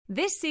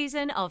This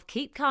season of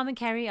Keep Calm and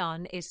Carry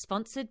On is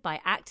sponsored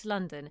by Act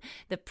London,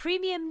 the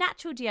premium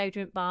natural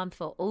deodorant balm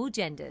for all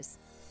genders.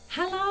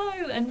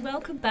 Hello and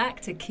welcome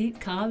back to Keep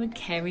Calm and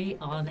Carry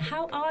On.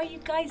 How are you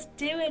guys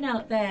doing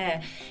out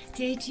there?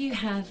 Did you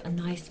have a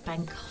nice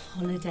bank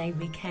holiday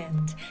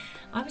weekend?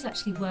 I was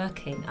actually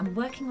working. I'm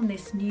working on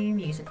this new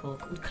musical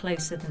called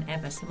Closer Than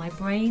Ever, so my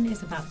brain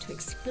is about to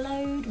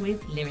explode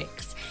with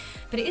lyrics.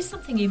 But it is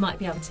something you might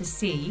be able to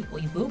see, or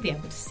you will be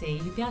able to see.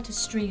 You'll be able to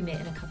stream it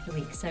in a couple of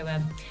weeks. So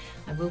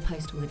I will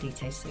post all the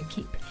details, so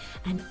keep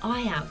an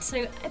eye out.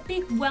 So a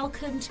big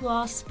welcome to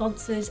our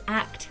sponsors,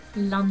 Act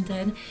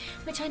London,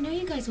 which I know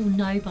you guys all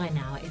know by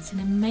now. It's an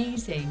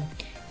amazing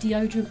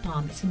deodorant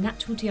balm. It's a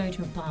natural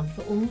deodorant balm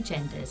for all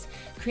genders,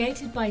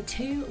 created by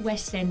two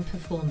West End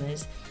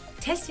performers,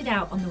 tested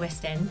out on the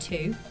West End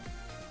too,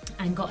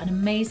 and got an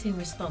amazing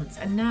response.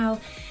 And now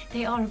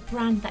they are a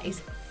brand that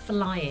is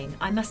flying.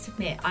 I must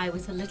admit, I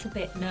was a little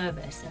bit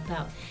nervous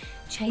about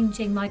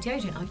changing my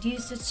deodorant. I've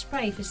used a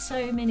spray for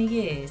so many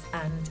years,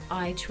 and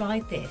I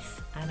tried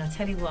this, and I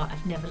tell you what,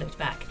 I've never looked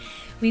back.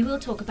 We will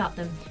talk about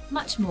them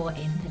much more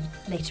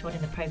later on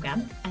in the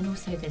programme, and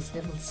also there's a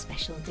little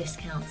special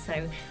discount,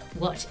 so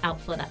watch out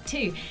for that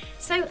too.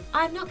 So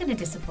I'm not going to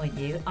disappoint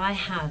you. I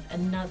have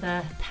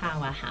another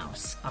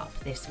powerhouse up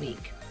this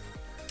week.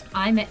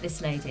 I met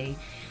this lady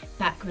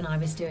back when I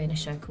was doing a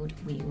show called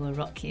We Will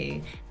Rock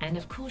You, and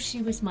of course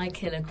she was my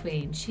killer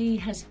queen. She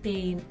has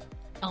been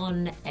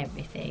on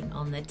everything,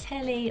 on the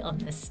telly, on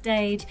the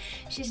stage.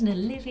 She's an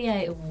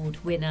Olivier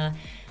Award winner.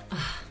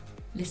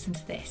 Listen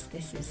to this.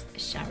 This is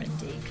Sharon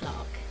D.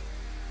 Clarke.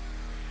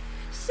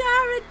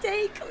 Sharon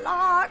D.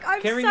 Clarke,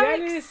 I'm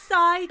so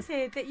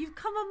excited that you've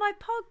come on my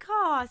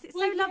podcast. It's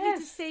so lovely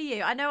to see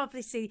you. I know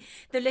obviously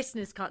the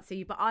listeners can't see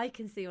you, but I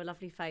can see your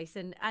lovely face,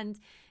 and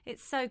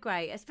it's so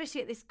great,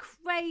 especially at this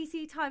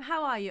crazy time.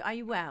 How are you? Are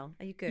you well?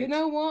 Are you good? You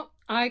know what?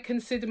 I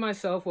consider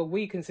myself, well,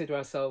 we consider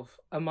ourselves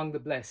among the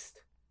blessed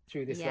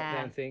through this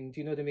lockdown thing.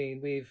 Do you know what I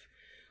mean?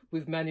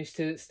 We've managed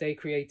to stay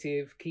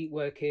creative, keep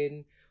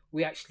working.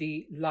 We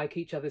actually like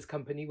each other's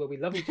company. Well, we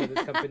love each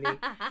other's company.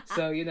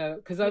 So, you know,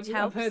 because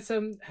I've heard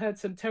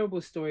some terrible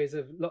stories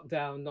of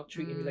lockdown not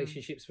treating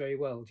relationships very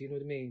well. Do you know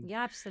what I mean?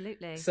 Yeah,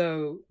 absolutely.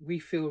 So we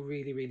feel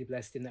really, really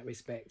blessed in that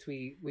respect.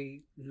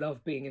 We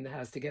love being in the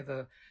house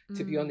together.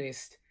 To be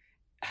honest,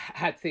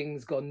 had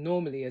things gone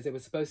normally as they were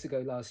supposed to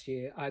go last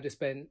year, I'd have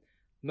spent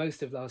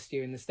most of last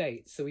year in the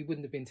States. So we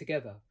wouldn't have been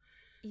together.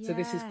 Yeah. So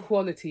this is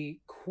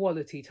quality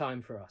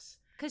time for us.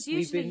 Because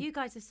usually you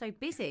guys are so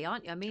busy,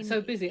 aren't you? I mean,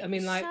 so busy. I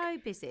mean, like, so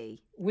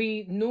busy.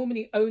 We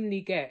normally only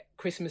get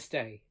Christmas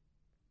Day.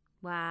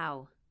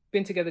 Wow.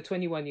 Been together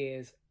 21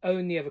 years,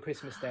 only ever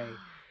Christmas Day.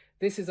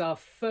 This is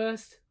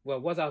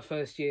was our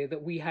first year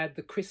that we had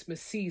the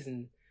Christmas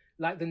season,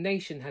 like the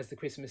nation has the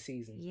Christmas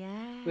season.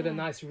 Yeah. With a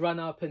nice run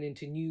up and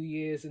into New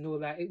Year's and all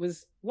that. It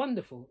was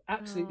wonderful,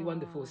 absolutely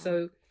wonderful.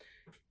 So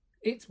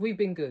we've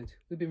been good.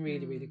 We've been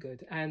really, really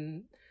good.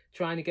 And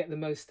trying to get the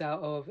most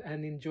out of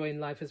and enjoying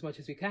life as much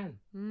as we can.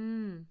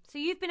 So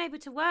you've been able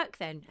to work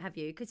then, have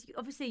you? Because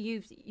obviously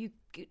you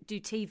do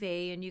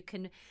TV and you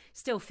can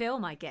still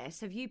film, I guess.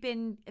 Have you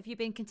been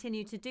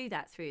continuing to do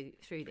that through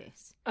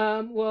this?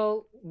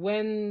 Well,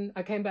 when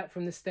I came back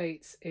from the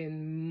States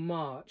in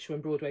March,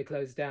 when Broadway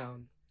closed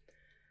down,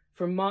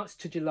 from March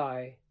to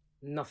July,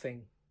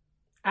 nothing,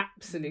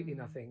 absolutely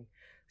nothing.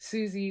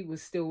 Susie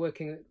was still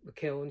working at the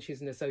kiln. She's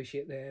an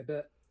associate there,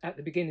 but at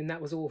the beginning,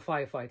 that was all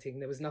firefighting.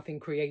 There was nothing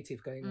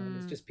creative going on.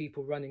 It's just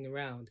people running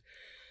around.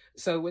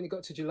 So when it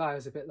got to July, I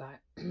was a bit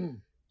like,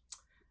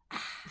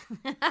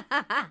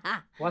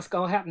 what's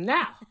going to happen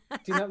now? Do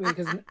you know what I mean?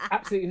 Because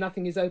absolutely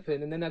nothing is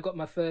open. And then I got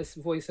my first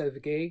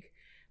voiceover gig,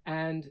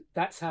 and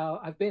that's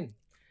how I've been.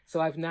 So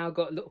I've now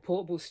got a little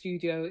portable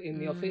studio in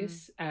the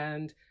office,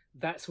 and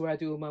that's where I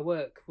do all my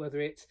work,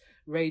 whether it's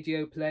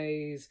radio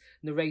plays,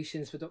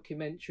 narrations for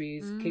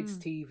documentaries, kids'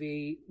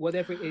 TV,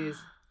 whatever it is.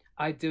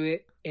 I do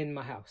it in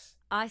my house.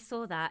 I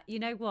saw that. You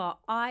know what?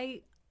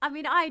 I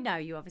mean, I know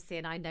you obviously,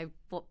 and I know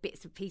what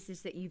bits and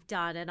pieces that you've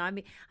done. And I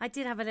mean, I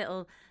did have a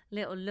little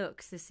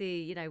look to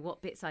see, you know,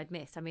 what bits I'd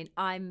missed. I mean,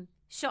 I'm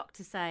shocked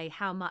to say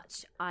how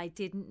much I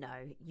didn't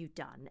know you'd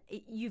done.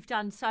 You've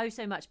done so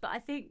much, but I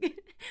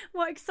think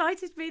what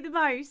excited me the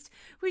most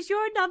was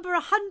your number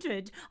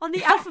 100 on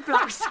the alpha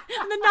blocks,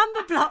 on the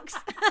number blocks.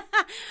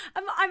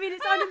 I mean,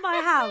 it's on in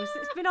my house.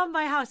 It's been on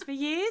my house for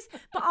years,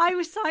 but I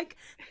was like,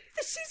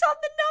 she's on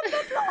the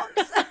number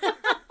blocks.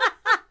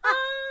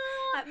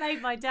 That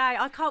made my day.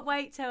 I can't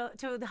wait till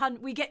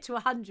we get to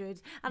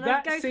 100. And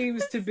that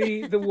seems to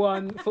be the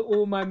one for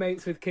all my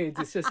mates with kids.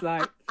 It's just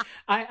like,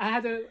 I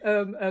had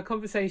a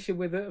conversation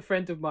with a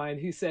friend of mine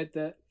who said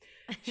that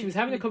she was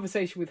having a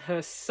conversation with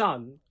her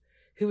son,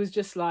 who was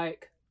just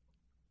like,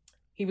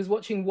 he was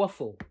watching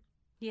Waffle.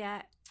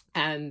 Yeah.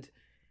 And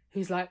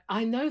he's like,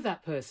 I know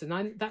that person.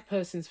 That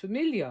person's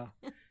familiar.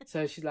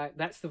 So she's like,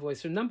 that's the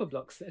voice from Number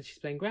Blocks. And she's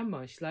playing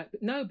Grandma. She's like,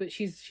 no, but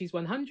she's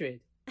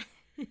 100.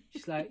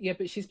 She's like, yeah,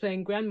 but she's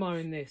playing Grandma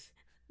in this.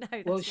 No,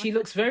 well, she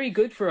looks very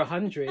good for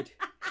 100.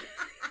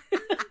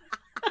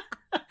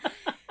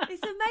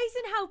 It's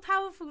amazing how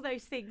powerful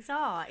those things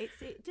are. It's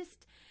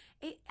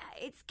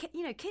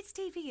kids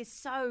TV is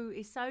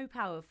so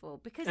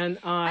powerful because and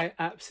I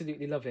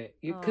absolutely love it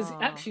because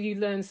actually you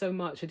learn so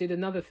much. I did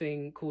another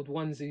thing called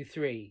 1 Zoo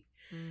 3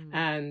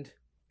 and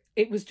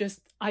it was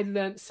just I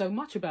learned so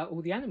much about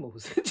all the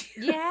animals.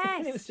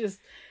 Yes. It was just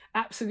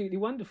absolutely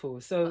wonderful.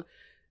 So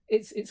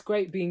it's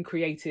great being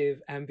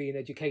creative and being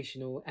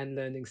educational and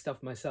learning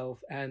stuff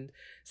myself and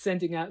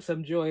sending out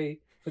some joy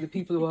for the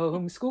people who are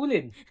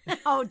homeschooling.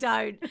 Oh,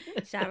 don't,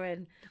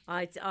 Sharon.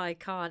 I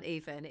can't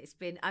even. It's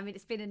been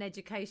an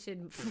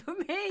education for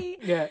me.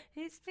 Yeah.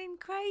 It's been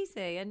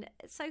crazy and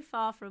so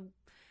far from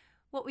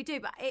what we do.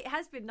 But it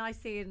has been nice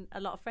seeing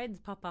a lot of friends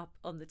pop up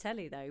on the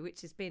telly, though,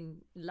 which has been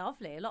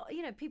lovely. A lot,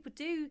 people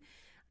do.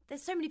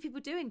 There's so many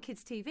people doing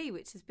kids TV,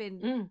 which has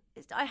been.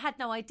 I had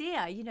no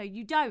idea.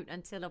 You don't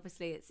until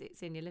obviously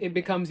it's in your living room. It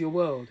becomes your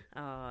world.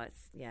 Oh,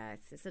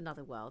 it's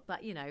another world.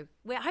 But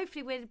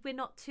we're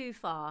not too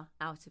far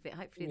out of it.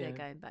 Hopefully they're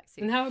going back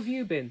soon. And how have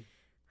you been?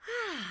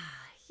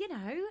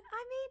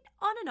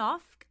 On and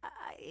off,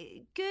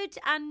 good,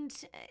 and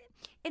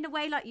in a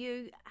way, like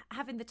you,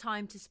 having the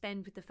time to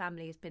spend with the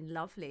family has been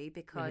lovely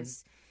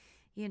because,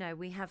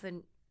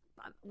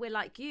 we're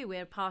like you,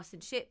 we're passing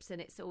ships,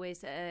 and it's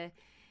always a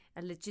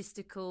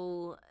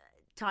logistical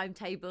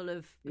timetable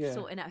of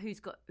sorting out who's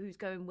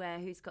going where,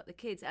 who's got the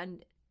kids,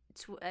 and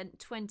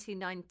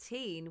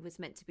 2019 was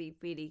meant to be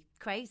really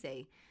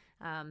crazy,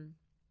 and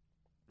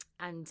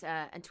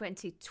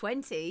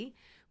 2020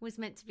 was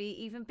meant to be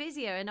even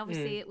busier, and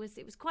obviously it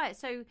was quiet.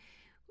 So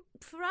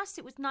for us,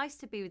 it was nice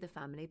to be with the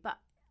family, but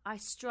I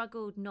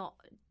struggled not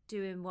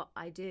doing what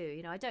I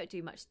do. I don't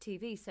do much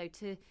TV, so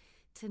to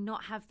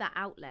not have that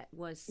outlet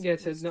was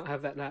not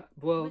have that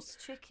was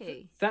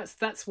tricky.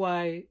 That's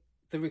why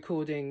the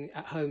recording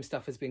at home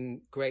stuff has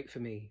been great for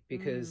me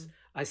because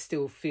I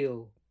still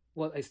feel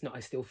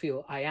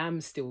I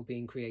am still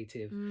being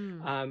creative.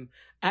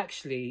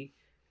 Actually,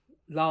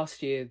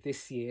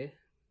 this year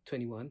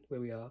 21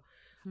 where we are,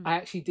 I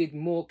actually did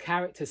more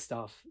character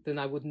stuff than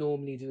I would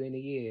normally do in a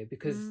year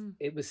because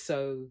it was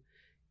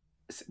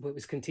it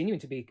was continuing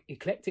to be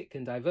eclectic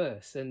and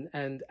diverse,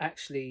 and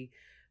actually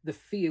the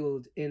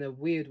field in a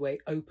weird way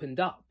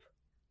opened up.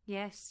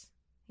 Yes.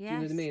 Do you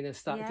know what I mean? And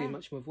started doing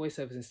much more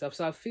voiceovers and stuff.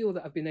 So I feel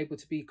that I've been able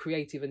to be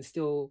creative and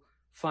still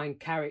find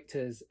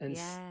characters and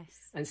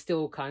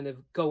still kind of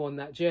go on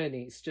that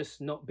journey. It's just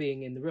not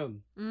being in the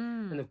room.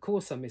 And of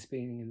course I miss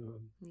being in the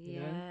room.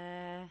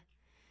 Yeah.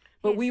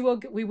 But we will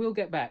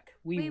get back.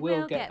 We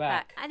will get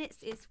back. And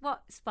it's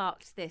what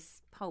sparked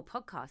this whole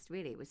podcast,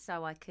 really, was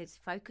so I could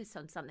focus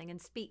on something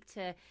and speak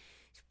to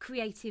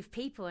creative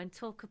people and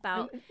talk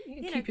about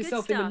keep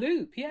yourself in the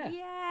loop.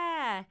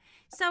 Yeah.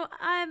 So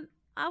I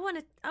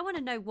want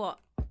to know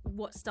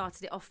what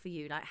started it off for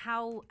you. Like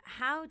how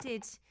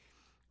did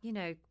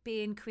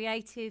being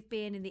creative,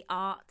 being in the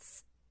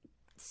arts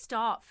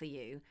start for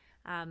you?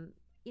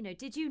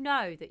 Did you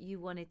know that you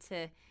wanted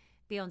to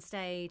be on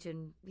stage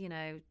and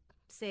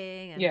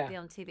sing and be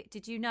on TV?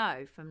 Did you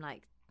know from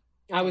like?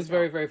 I was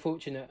very, very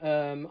fortunate.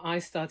 I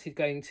started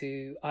going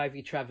to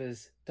Ivy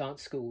Travers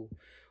Dance School,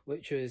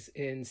 which was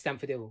in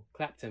Stamford Hill,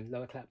 Clapton,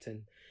 Lower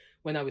Clapton,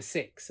 when I was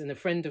 6. And a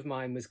friend of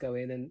mine was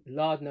going, and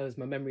Lord knows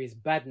my memory is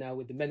bad now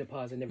with the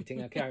menopause and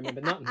everything. I can't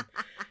remember nothing.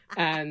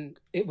 And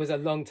it was a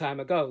long time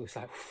ago. It's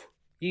like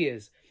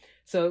years.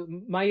 So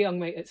my young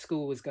mate at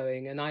school was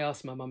going, and I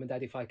asked my mum and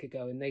dad if I could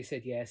go, and they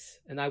said yes.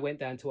 And I went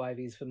down to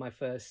Ivy's for my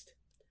first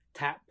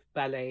tap,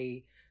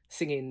 ballet,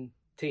 singing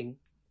thing,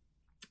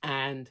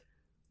 and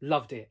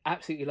loved it,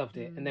 absolutely loved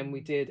it. And then we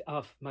did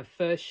my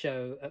first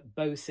show at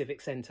Bow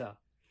Civic Centre,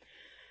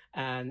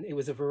 and it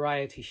was a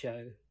variety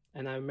show.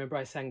 And I remember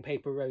I sang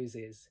Paper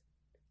Roses,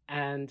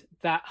 and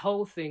that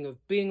whole thing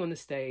of being on the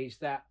stage,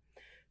 that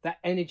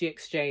energy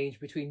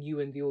exchange between you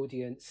and the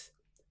audience,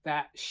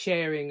 that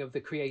sharing of the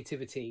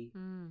creativity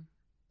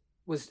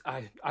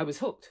I was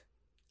hooked.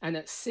 And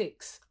at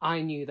 6,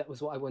 I knew that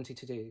was what I wanted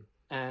to do.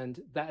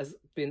 And that has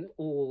been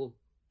all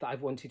that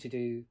I've wanted to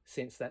do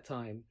since that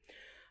time.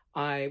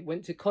 I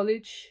went to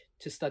college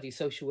to study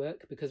social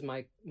work because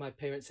my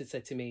parents had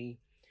said to me,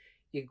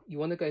 you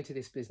want to go into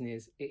this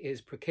business, it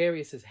is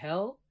precarious as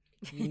hell.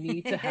 You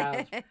need to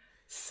have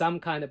some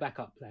kind of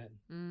backup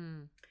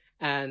plan.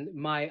 And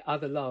my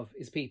other love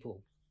is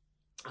people.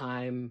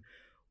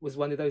 Was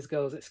one of those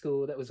girls at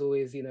school that was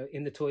always,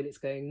 in the toilets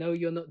going, no,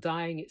 you're not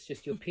dying. It's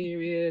just your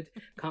period.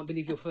 Can't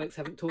believe your folks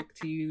haven't talked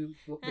to you.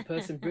 The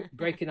person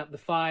breaking up the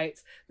fight,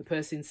 the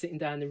person sitting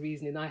down and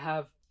reasoning. I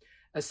have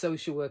a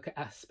social worker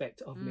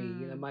aspect of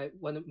me.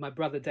 My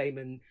brother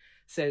Damon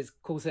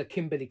calls her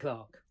Kimberly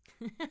Clark.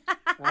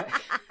 Right?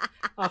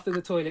 After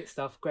the toilet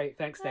stuff. Great.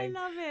 Thanks, Dame.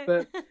 I love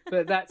it.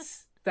 But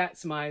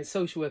that's my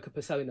social worker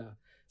persona.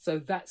 So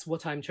that's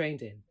what I'm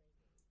trained in.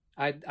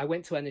 I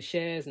went to Anna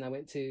Shares and I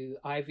went to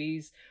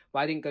Ivy's, but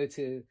I didn't go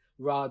to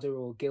RADA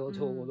or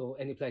Guildhall or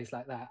any place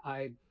like that.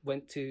 I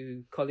went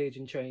to college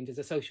and trained as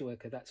a social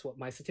worker. That's what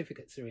my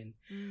certificates are in.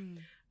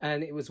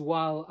 And it was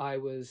while I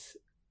was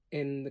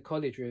in the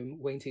college room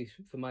waiting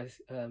for my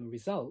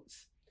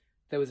results,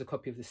 there was a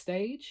copy of The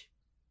Stage,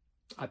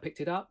 I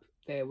picked it up.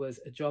 There was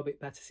a job at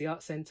Battersea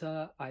Arts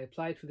Centre. I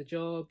applied for the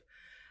job,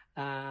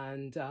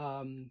 and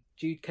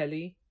Jude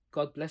Kelly,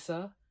 God bless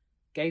her,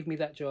 gave me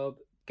that job,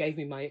 gave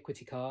me my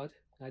equity card.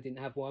 I didn't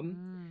have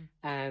one,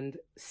 and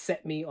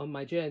set me on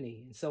my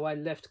journey. And so I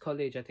left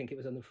college, I think it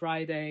was on a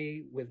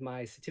Friday, with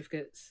my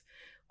certificates,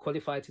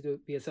 qualified to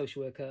be a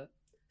social worker,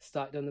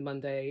 started on the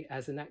Monday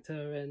as an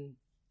actor, and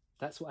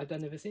that's what I've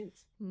done ever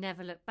since.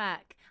 Never look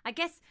back. I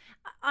guess,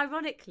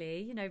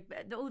 ironically, you know,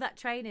 all that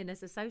training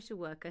as a social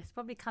worker has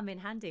probably come in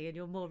handy in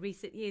your more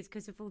recent years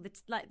because of all the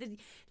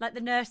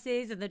the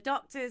nurses and the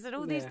doctors and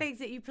all these things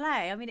that you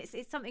play. I mean,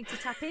 it's something to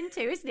tap into,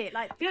 isn't it?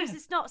 Like, because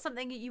it's not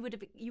something that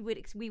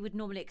we would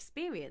normally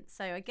experience.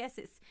 So I guess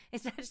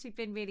it's actually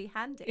been really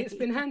handy. It's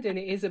been handy, and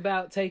it is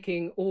about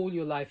taking all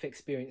your life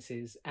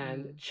experiences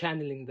and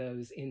channeling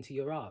those into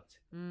your art,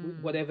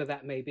 whatever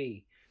that may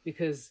be,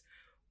 because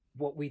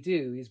what we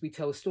do is we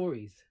tell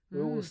stories.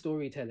 We're all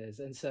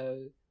storytellers. And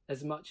so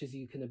as much as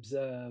you can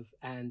observe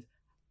and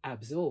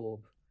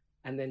absorb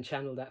and then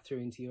channel that through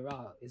into your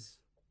art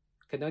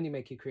can only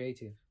make you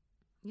creative.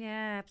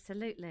 Yeah,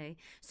 absolutely.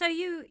 So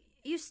you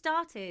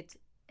started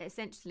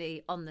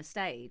essentially on the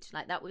stage.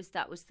 Like that was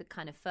the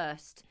kind of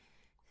first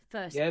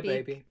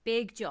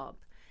big job,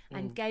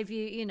 and gave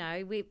you, you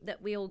know,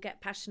 that we all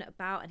get passionate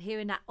about, and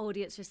hearing that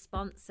audience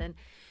response. And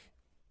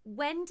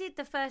when did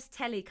the first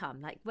telly come?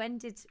 Like, when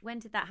did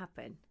that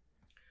happen?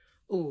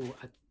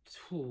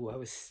 I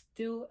was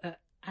still at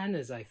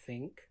Anna's, I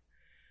think.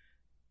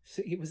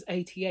 So it was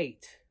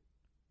 88.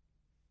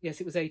 Yes,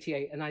 it was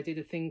 88. And I did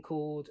a thing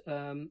called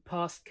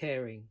Past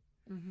Caring.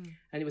 And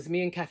it was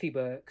me and Kathy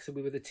Burke. So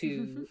we were the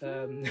two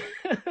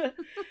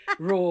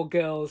raw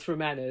girls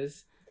from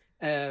Anna's.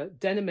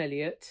 Denham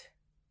Elliott,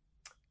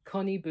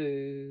 Connie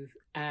Booth,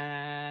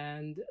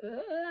 and...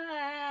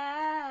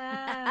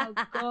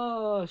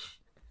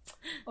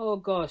 Oh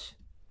gosh,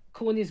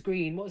 Cornies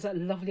Green. What was that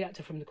lovely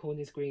actor from the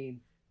Cornies Green?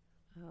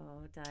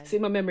 Oh, damn. See,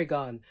 my memory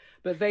gone.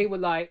 But they were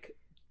like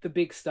the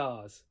big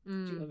stars. Do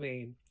you know what I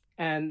mean?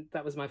 And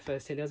that was my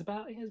first telly. I was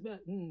about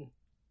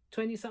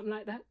 20, something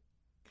like that.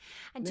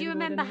 And do you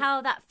remember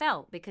how that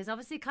felt? Because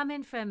obviously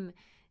coming from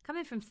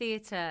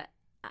theatre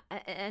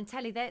and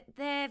telly,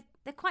 they're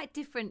quite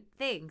different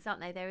things,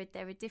 aren't they?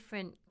 They're a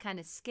different kind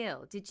of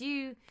skill. Do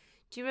you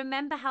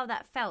remember how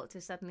that felt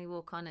to suddenly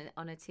walk on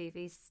a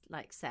TV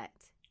like set?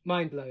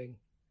 Mind-blowing.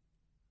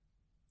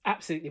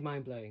 Absolutely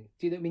mind-blowing.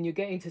 Do you know what I mean? You're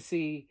getting to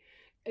see...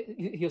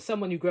 You're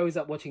someone who grows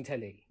up watching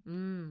telly.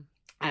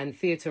 And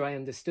theatre I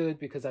understood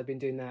because I'd been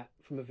doing that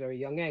from a very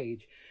young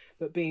age.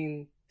 But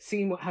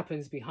seeing what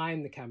happens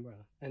behind the camera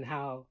and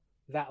how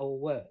that all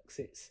works,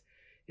 it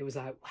was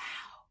like,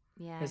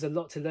 wow, there's a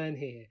lot to learn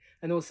here.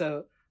 And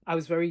also, I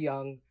was very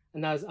young,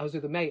 and I was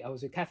with a mate, I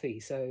was with Kathy,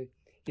 so...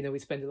 You know, we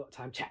spend a lot of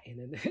time chatting,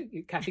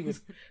 and Kathy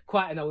was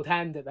quite an old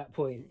hand at that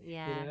point.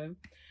 Yeah,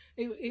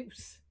 you know,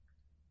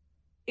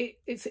 it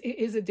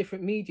is a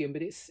different medium,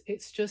 but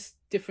it's just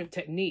different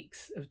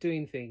techniques of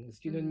doing things.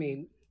 Do you know what I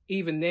mean?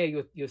 Even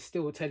there, you're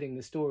still telling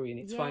the story, and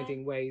it's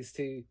finding ways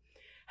to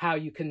how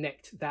you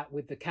connect that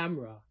with the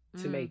camera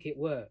to make it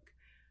work.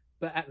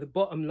 But at the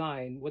bottom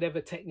line, whatever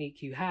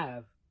technique you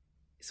have,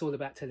 it's all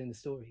about telling the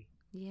story.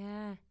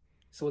 Yeah,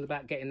 it's all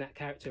about getting that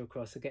character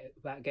across,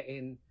 about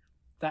getting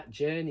that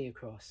journey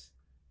across,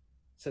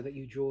 so that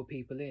you draw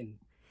people in.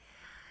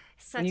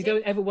 And you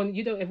don't ever want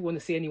to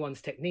see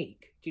anyone's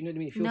technique. Do you know what I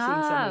mean? If you're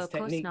seeing someone's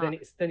technique,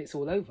 then it's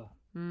all over.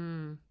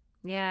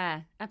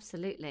 Yeah,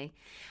 absolutely.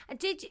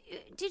 Did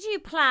you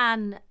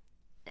plan?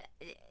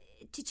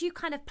 Did you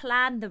kind of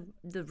plan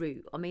the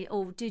route? I mean,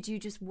 or did you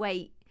just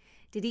wait?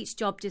 Did each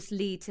job just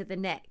lead to the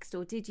next,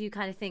 or did you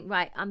kind of think,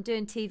 right, I'm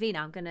doing TV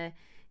now, I'm going to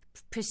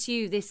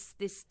pursue this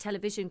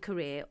television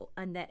career,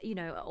 and that, you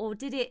know, or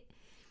did it?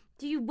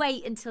 Do you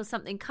wait until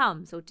something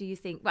comes, or do you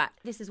think, right,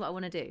 this is what I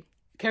want to do?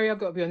 Kerry, I've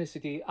got to be honest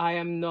with you. I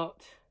am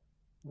not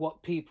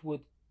what people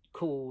would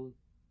call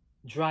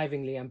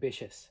drivingly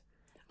ambitious.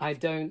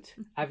 I've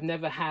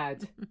never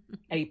had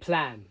a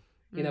plan.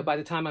 You know, by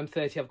the time I'm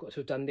 30, I've got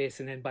to have done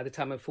this. And then by the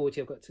time I'm 40,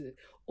 I've got to,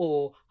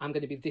 or I'm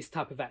going to be this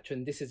type of actor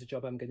and this is the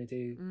job I'm going to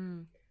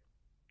do.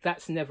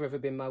 That's never ever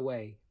been my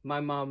way.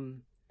 My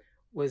mum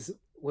was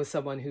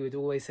someone who had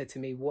always said to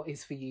me, what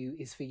is for you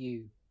is for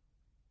you.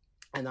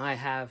 And I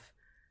have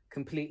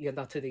completely and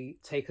utterly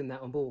taken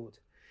that on board.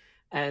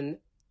 And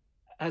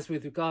as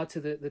with regard to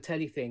the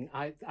telly thing,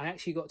 I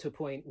actually got to a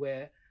point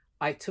where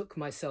I took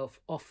myself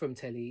off from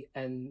telly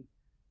and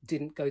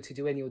didn't go to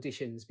do any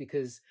auditions,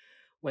 because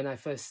when I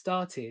first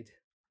started,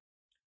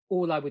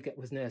 all I would get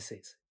was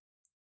nurses.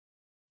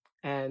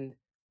 And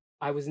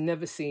I was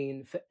never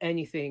seen for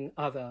anything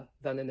other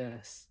than a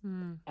nurse.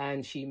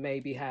 And she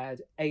maybe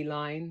had a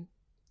line,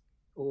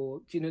 or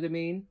do you know what I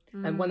mean?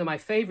 And one of my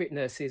favourite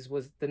nurses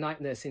was the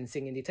night nurse in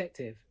Singing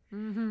Detective.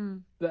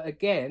 But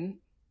again,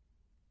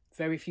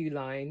 very few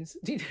lines.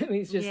 Do you know what I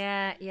mean? It's just,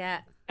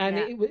 And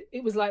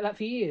it was like that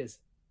for years.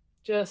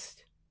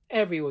 Just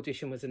every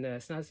audition was a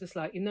nurse. And I was just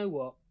like, you know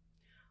what?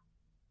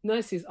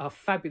 Nurses are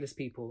fabulous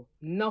people.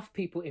 Enough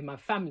people in my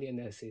family are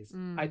nurses.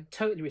 I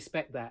totally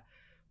respect that.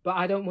 but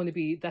I don't want to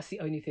be, that's the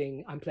only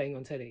thing I'm playing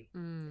on telly.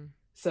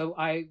 So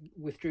I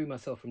withdrew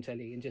myself from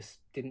telly and just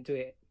didn't do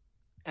it,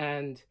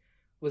 and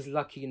was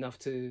lucky enough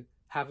to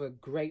have a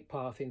great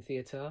path in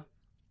theatre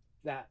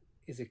that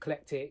is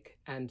eclectic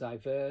and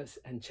diverse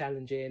and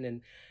challenging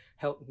and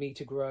helped me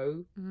to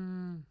grow.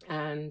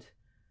 And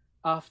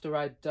after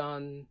I'd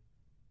done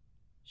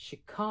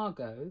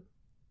Chicago,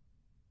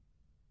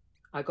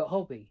 I got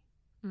Holby.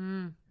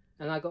 And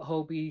I got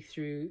Holby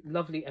through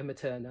lovely Emma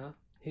Turner,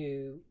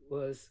 who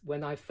was,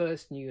 when I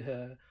first knew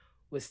her,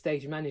 was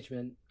stage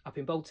management up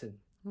in Bolton.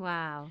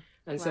 Wow.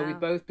 And so we'd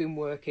both been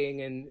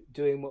working and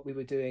doing what we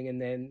were doing. And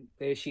then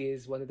there she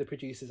is, one of the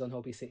producers on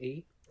Holby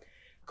City,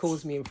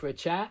 calls me in for a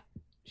chat.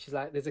 She's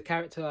like, there's a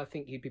character I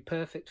think you'd be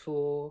perfect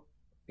for.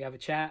 We have a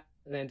chat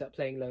and end up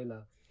playing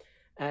Lola.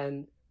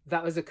 And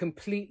that was a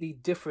completely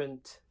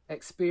different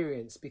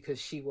experience because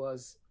she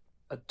was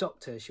a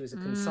doctor. She was a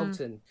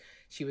consultant.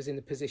 She was in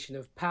a position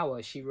of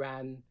power. She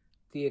ran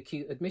the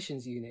acute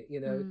admissions unit.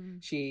 You know,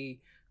 she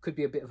could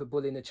be a bit of a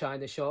bull in a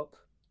china shop,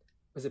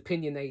 was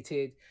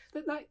opinionated,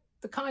 but like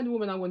the kind of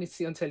woman I wanted to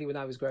see on telly when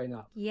I was growing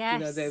up. Yes.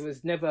 You know, there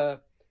was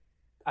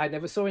I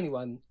never saw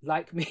anyone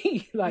like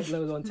me, like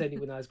Lola on telly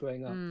when I was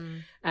growing up.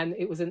 And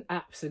it was an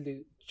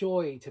absolute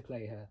joy to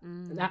play her,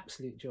 an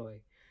absolute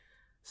joy.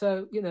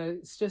 So, you know,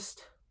 it's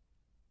just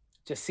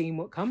seeing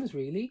what comes,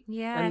 really.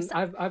 Yes.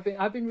 And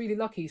I've been really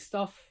lucky.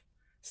 Stuff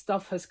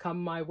has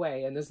come my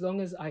way. And as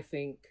long as I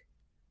think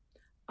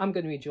I'm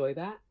going to enjoy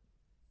that,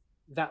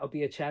 that'll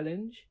be a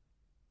challenge.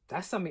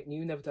 That's something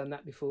new, never done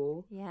that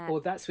before. Yeah. Or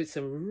that's with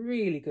some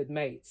really good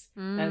mates.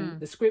 And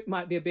the script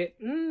might be a bit,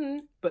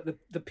 but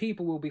the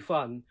people will be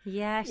fun.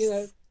 Yes. You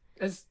know,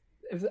 as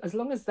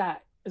long as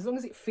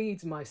it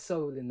feeds my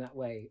soul in that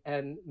way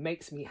and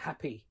makes me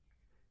happy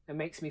and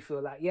makes me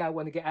feel like, yeah, I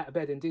want to get out of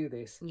bed and do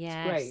this. Yes.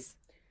 It's great.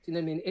 Do you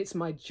know what I mean? It's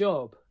my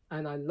job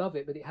and I love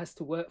it, but it has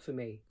to work for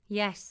me.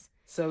 Yes.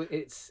 So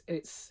it's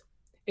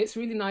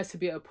really nice to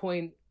be at a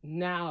point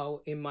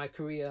now in my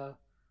career.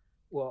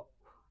 Well,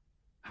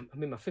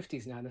 I'm in my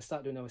 50s now and I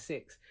started when I was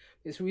 6.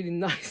 It's really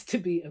nice to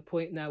be at a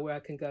point now where I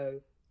can go,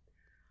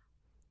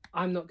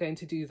 I'm not going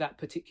to do that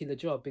particular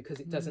job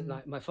because it doesn't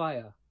light my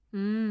fire,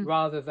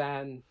 rather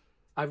than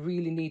I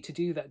really need to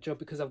do that job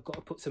because I've got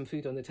to put some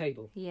food on the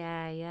table.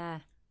 Yeah.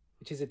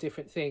 Which is a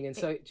different thing. And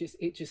so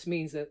it just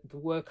means that the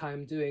work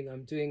I'm doing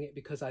it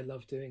because I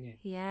love doing it.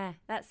 Yeah,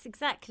 that's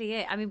exactly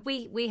it. I mean,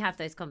 we have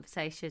those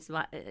conversations,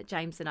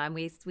 James and I, and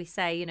we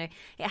say, you know,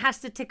 it has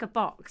to tick a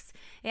box.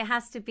 It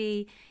has to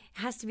be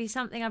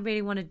something I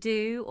really want to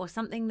do, or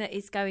something that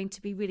is going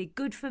to be really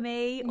good for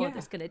me, or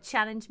that's going to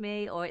challenge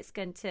me, or it's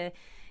going to,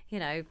 you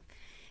know,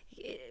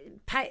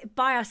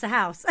 buy us a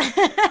house.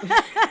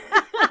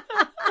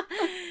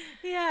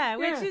 Yeah,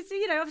 which is,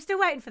 you know, I'm still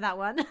waiting for that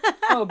one.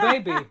 Oh,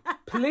 baby,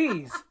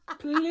 please.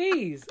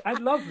 I'd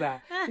love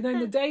that. You know, in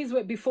the days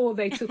before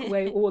they took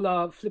away all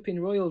our flipping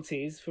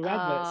royalties for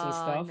adverts and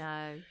stuff.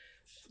 No.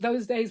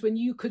 Those days when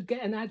you could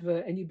get an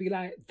advert and you'd be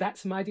like,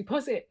 that's my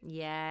deposit.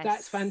 Yes.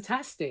 That's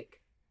fantastic.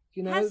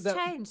 You know, it has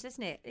changed,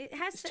 hasn't it?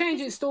 It's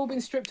changed. It's all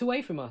been stripped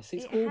away from us.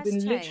 It's all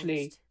been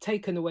literally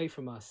taken away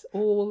from us.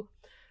 All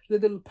the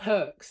little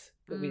perks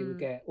that we would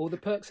get, all the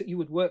perks that you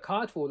would work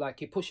hard for,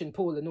 like your push and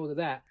pull and all of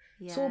that.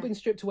 Yeah. It's all been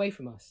stripped away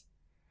from us.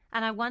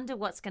 And I wonder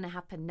what's going to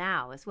happen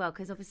now as well,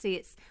 because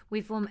obviously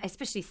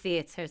especially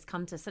theatre has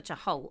come to such a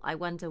halt. I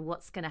wonder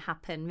what's going to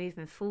happen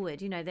moving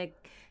forward. You know, they're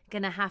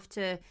going to have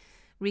to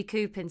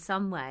recoup in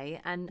some way.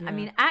 And I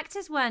mean,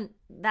 actors weren't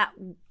that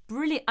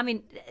brilliant. I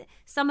mean,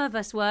 some of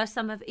us were,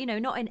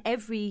 not in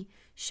every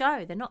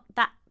show. They're not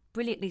that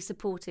brilliantly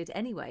supported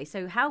anyway.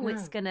 So how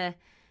it's going to,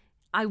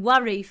 I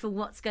worry for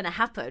what's going to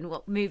happen,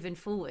 moving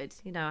forward.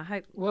 You know, I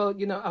hope. Well,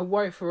 you know, I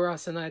worry for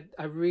us, and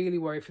I really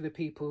worry for the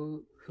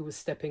people who were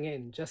stepping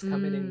in, just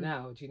coming in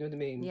now. Do you know what I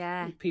mean?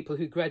 Yeah. People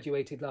who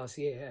graduated last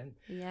year,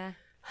 and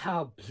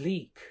how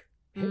bleak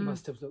it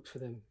must have looked for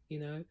them, you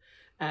know?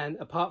 And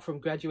apart from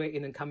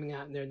graduating and coming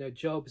out and there are no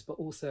jobs, but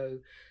also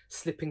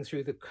slipping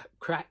through the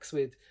cracks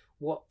with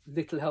what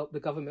little help the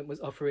government was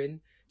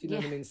offering. Do you know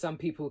what I mean? Some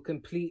people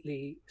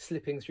completely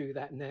slipping through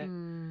that net.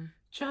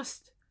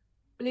 Just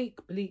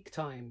bleak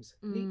times.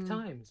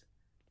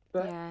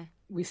 But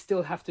we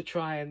still have to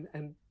try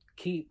and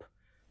keep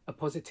a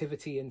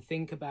positivity and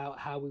think about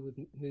how we would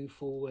move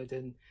forward.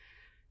 And,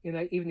 you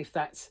know, even if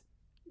that's,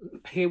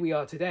 here we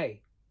are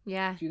today.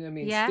 Yeah. Do you know what I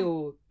mean?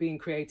 Still being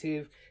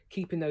creative,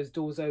 keeping those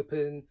doors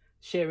open,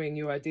 sharing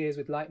your ideas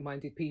with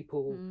like-minded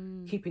people,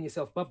 keeping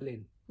yourself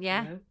bubbling.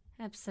 Yeah, you know?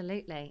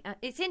 Absolutely.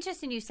 It's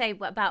interesting you say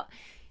about,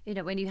 you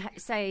know, when you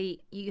say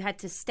you had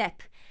to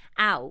step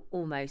out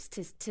almost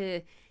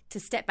to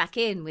step back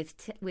in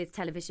with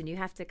television, you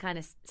have to kind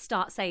of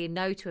start saying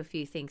no to a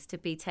few things to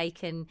be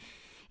taken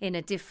in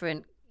a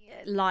different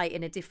light,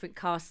 in a different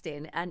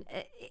casting. And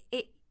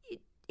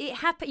it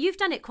happened. You've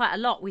done it quite a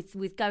lot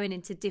with going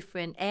into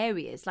different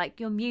areas, like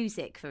your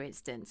music, for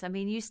instance. I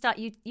mean,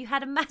 you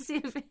had a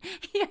massive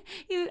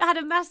you had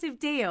a massive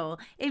deal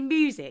in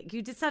music.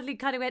 You just suddenly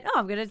kind of went, oh,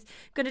 I'm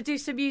gonna do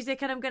some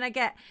music, and I'm gonna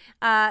get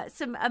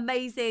some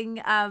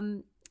amazing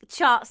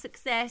chart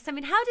success. I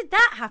mean, how did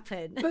that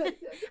happen? But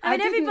I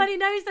mean, everybody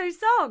knows those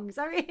songs.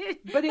 I mean,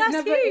 but that's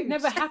huge. it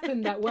never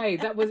happened that way.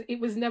 It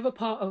was never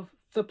part of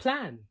the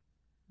plan.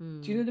 Do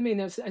you know what I mean?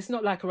 It's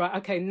not like, right,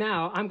 okay,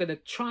 now I'm going to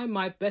try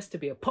my best to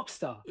be a pop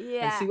star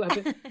and see what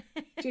happens.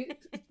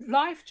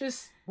 Life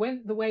just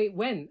went the way it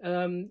went.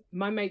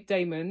 My mate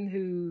Damon,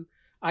 who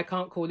I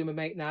can't call him a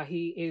mate now,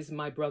 he is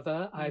my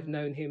brother. I've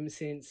known him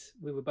since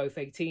we were both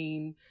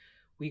 18.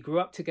 We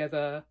grew up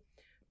together.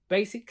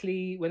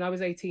 Basically, when I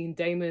was 18,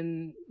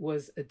 Damon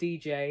was a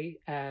DJ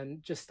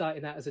and just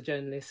starting out as a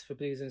journalist for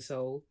Blues and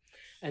Soul.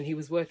 And he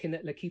was working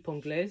at L'Equipe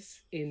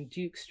Anglaise in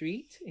Duke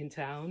Street in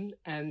town.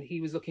 And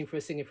he was looking for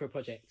a singer for a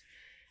project.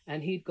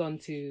 And he'd gone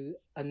to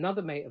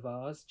another mate of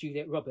ours,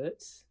 Juliet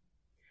Roberts.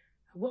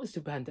 What was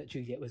the band that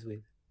Juliet was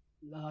with?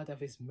 Lord have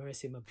his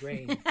mercy, my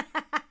brain.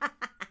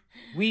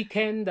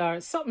 Weekend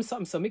or something.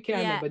 I can't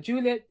remember.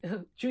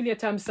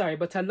 Juliet, I'm sorry,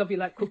 but I love you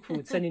like cooked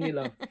food. Sending you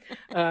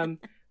love.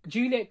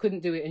 Juliet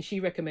couldn't do it and she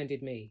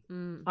recommended me.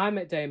 I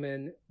met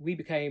Damon, we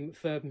became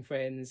firm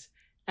friends,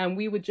 and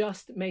we were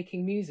just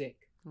making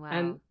music. Wow.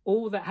 And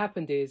all that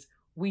happened is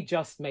we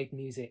just made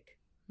music.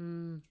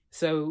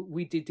 So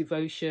we did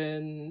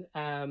Devotion,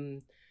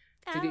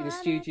 did it in the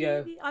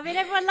studio. I mean,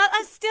 everyone loves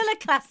that's still a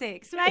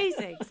classic. It's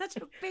amazing. Such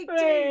a big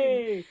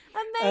tune.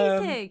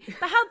 Amazing.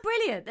 But how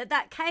brilliant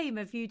that came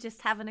of you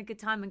just having a good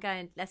time and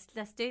going, let's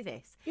do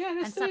this. Yeah,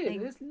 let's do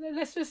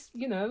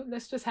it.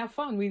 Let's just have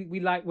fun. We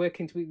like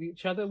working with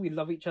each other. We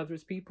love each other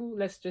as people.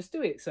 Let's just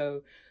do it.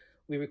 So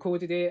we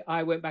recorded it.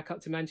 I went back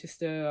up to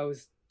Manchester. I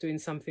was doing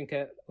something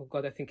at,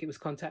 I think it was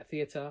Contact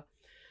Theatre.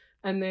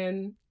 And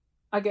then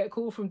I get a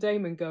call from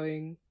Damon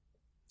going,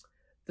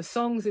 the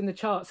song's in the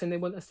charts and they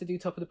want us to do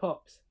Top of the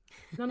Pops.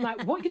 And I'm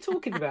like, what are you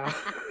talking about?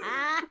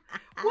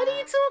 What are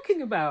you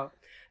talking about?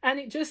 And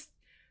it just,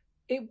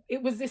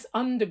 it was this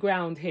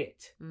underground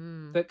hit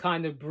that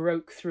kind of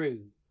broke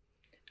through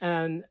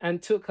and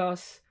took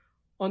us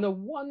on a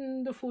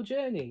wonderful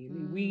journey.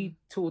 We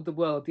toured the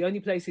world. The only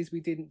places we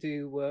didn't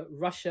do were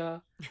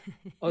Russia,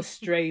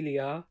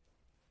 Australia,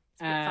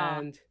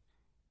 and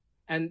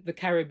the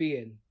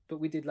Caribbean. But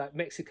we did like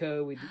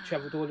Mexico, we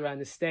traveled all around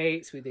the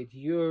States, we did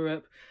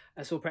Europe.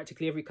 I saw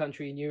practically every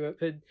country in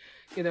Europe. And,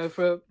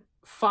 for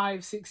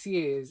 5-6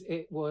 years,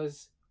 it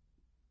was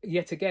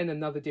yet again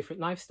another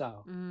different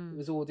lifestyle. It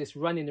was all this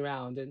running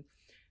around. And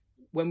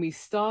when we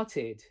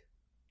started,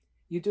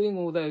 you're doing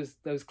all those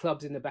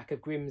clubs in the back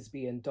of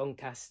Grimsby and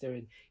Doncaster.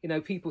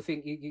 And, people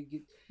think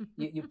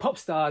you're pop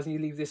stars and you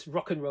live this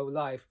rock and roll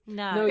life.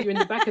 No, you're in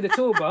the back of the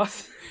tour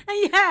bus.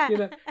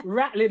 Yeah.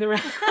 Rattling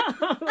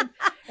around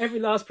every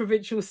last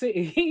provincial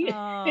city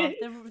up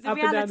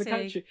and down the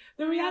country.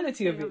 The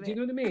reality of it, do you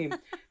know what I mean?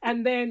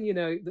 And then,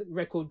 the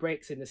record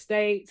breaks in the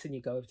States and you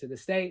go over to the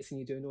States and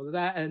you're doing all of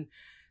that. And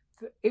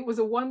it was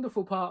a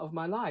wonderful part of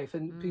my life.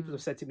 And people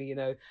have said to me,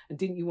 and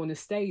didn't you want to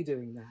stay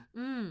doing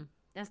that?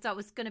 That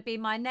was going to be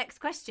my next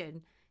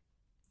question.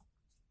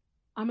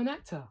 I'm an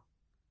actor.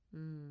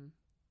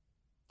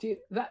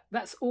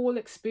 That's all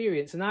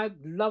experience, and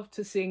I'd love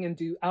to sing and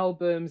do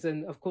albums,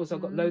 and of course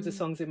I've got loads of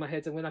songs in my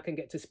head. And when I can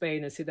get to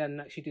Spain and sit down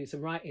and actually do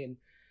some writing,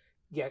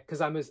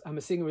 because I'm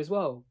a singer as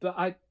well.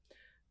 But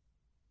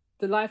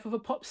the life of a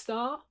pop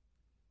star,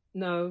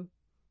 no.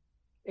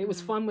 It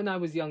was fun when I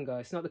was younger.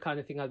 It's not the kind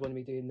of thing I'd want to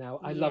be doing now.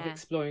 I love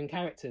exploring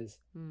characters.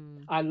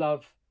 I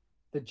love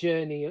the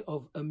journey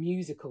of a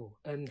musical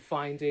and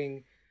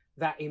finding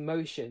that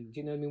emotion. Do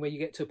you know what I mean? Where you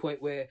get to a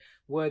point where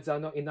words are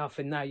not enough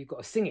and now you've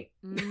got to sing it.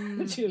 Do you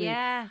know what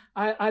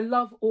I mean? I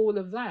love all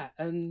of that.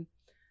 And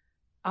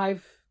I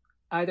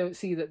don't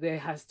see that there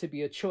has to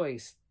be a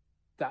choice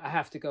that I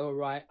have to go,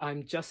 right,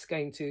 I'm just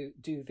going to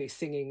do this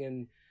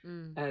singing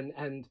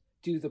and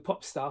do the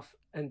pop stuff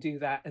and do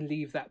that and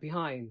leave that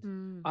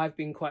behind. I've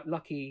been quite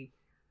lucky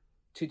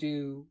to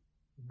do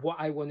what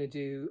I want to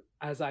do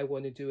as I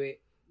want to do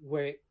it,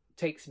 where it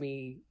takes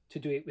me to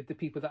do it with the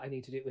people that I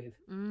need to do it with.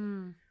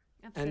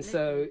 And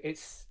so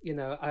it's,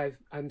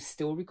 I'm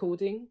still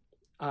recording,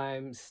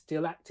 I'm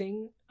still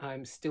acting,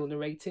 I'm still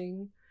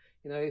narrating.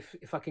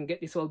 If I can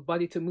get this old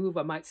body to move,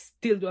 I might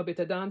still do a bit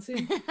of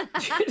dancing.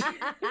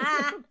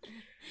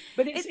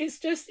 But it's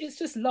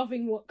just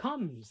loving what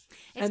comes.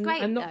 It's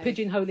great, and not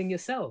pigeonholing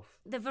yourself.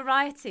 The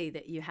variety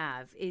that you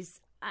have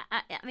is,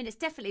 I mean, it's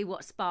definitely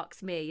what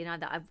sparks me.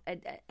 That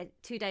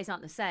 2 days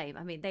aren't the same.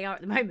 I mean, they are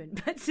at the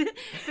moment, but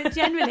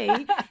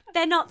generally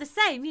they're not the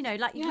same. We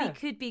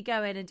could be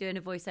going and doing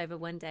a voiceover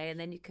one day, and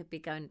then you could be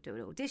going to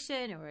an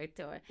audition or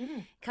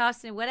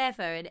casting or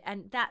whatever,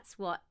 and that's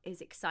what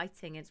is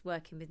exciting. It's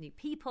working with new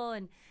people,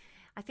 and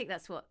I think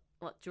that's what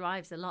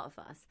drives a lot of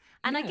us.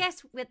 And I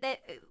guess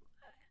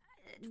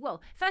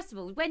first of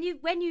all, when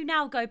you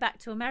now go back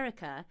to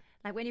America,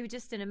 like when you were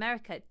just in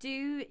America, do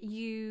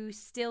you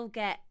still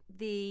get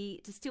do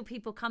still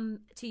people come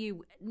to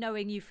you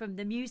knowing you from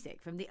the music,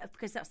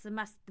 because that's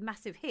the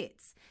massive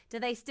hits? Do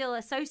they still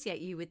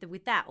associate you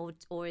with that,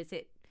 or is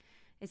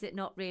it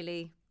not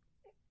really?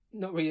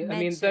 Not really.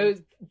 Mentioned? I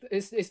mean,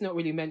 it's not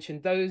really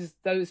mentioned.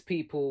 Those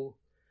people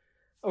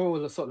are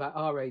all sort of like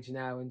our age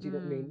now, and do you know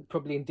what I mean?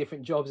 Probably in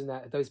different jobs and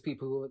that. Those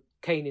people who were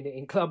caning it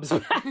in clubs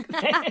back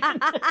then.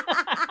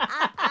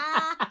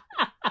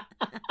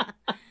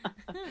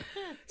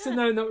 So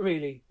no, not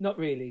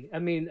really. I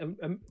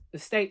mean, the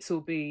States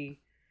will be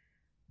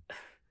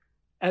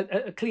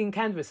a clean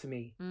canvas for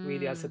me,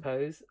 really, I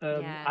suppose.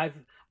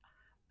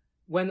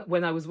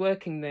 When I was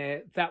working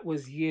there, that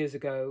was years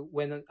ago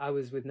when I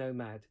was with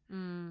Nomad.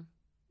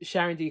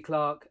 Sharon D.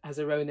 Clarke as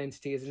her own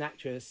entity as an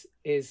actress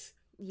is,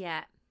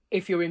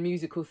 if you're in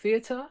musical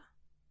theatre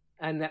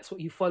and that's what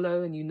you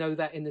follow and you know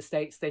that in the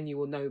States, then you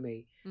will know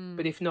me.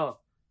 But if not,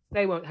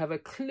 they won't have a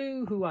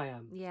clue who I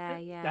am.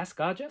 That's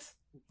gorgeous.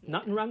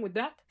 Nothing wrong with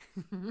that.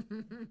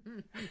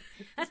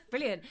 That's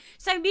brilliant.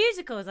 So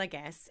musicals, I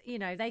guess, you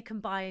know, they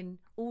combine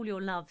all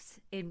your loves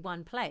in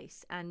one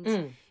place,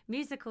 and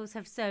musicals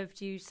have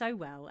served you so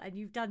well, and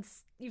you've done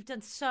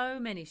so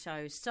many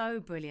shows so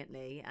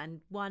brilliantly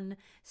and won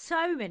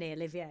so many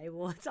Olivier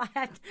Awards.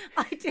 I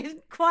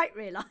didn't quite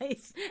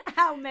realise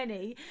how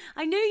many.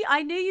 I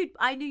knew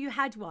you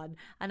had one,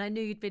 and I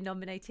knew you'd been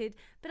nominated,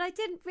 but I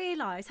didn't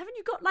realise. Haven't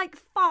you got like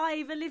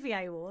 5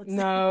 Olivier Awards?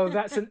 No,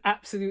 that's an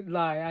absolute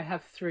lie. I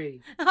have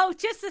 3. Oh,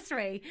 just the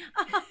 3.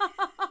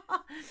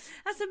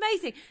 That's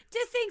amazing. Do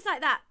things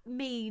like that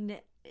mean?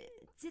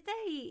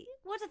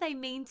 What do they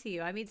mean to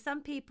you? I mean,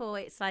 some people,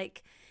 it's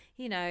like,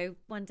 you know,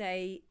 one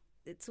day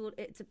it's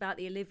about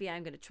the Olivier.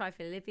 I'm going to try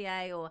for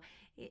Olivier, or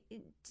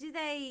do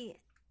they?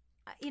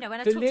 You know, when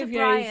I talk to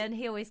Brian,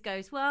 he always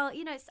goes, well,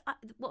 you know, it's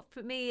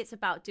for me, it's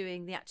about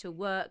doing the actual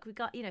work. We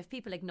got, you know, if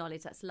people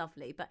acknowledge, that's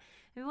lovely. But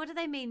I mean, what do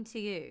they mean to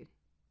you?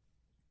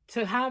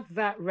 To have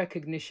that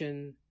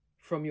recognition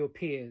from your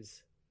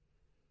peers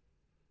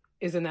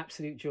is an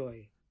absolute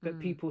joy. That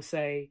people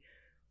say,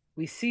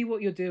 we see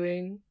what you're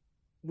doing,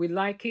 we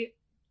like it,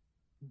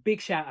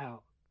 big shout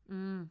out.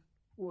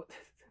 Well,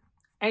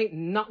 ain't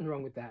nothing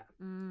wrong with that.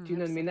 Do you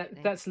know what I mean?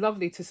 That's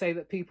lovely to say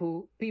that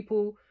people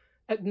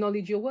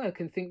acknowledge your work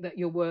and think that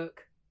your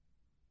work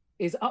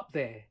is up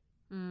there,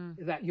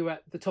 that you're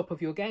at the top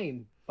of your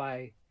game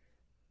by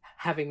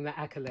having that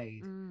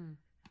accolade.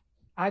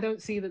 I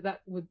don't see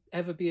that would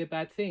ever be a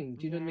bad thing.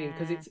 Do you know what I mean?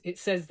 Because it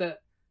says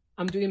that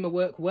I'm doing my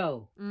work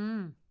well,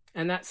 and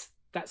that's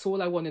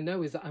all I want to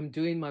know, is that I'm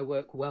doing my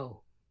work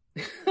well.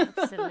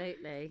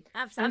 Absolutely.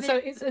 And so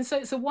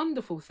it's a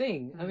wonderful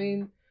thing. I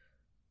mean,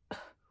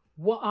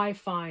 what I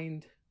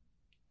find,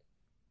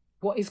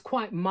 what is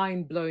quite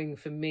mind blowing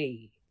for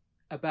me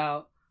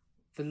about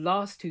the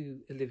last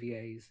 2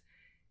 Oliviers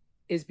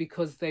is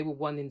because they were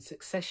won in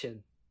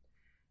succession,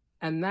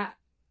 and that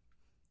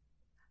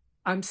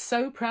I'm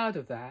so proud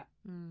of that,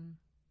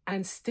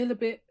 and still a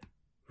bit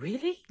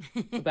really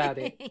about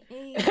it.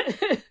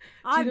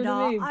 I'm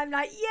not. I mean? I'm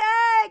like,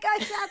 yeah, go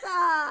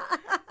Shazza.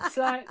 It's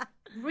like,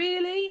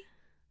 really?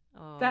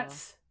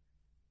 That's,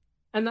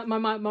 and that my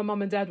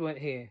mum and dad weren't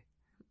here,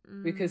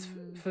 because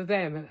for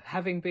them,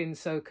 having been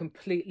so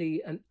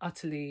completely and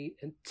utterly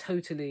and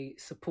totally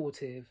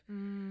supportive,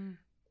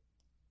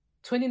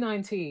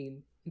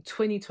 2019 and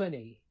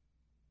 2020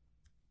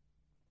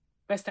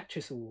 Best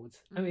Actress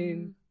Awards. I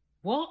mean,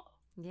 what?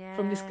 Yeah.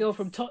 From this girl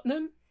from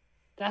Tottenham?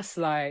 That's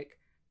like,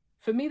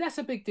 for me, that's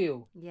a big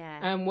deal. Yeah.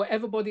 And what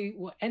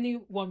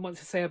anyone wants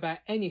to say about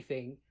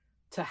anything,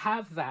 to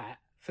have that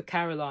for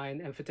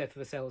Caroline and for Death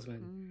of a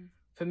Salesman,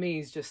 for me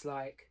is just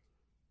like,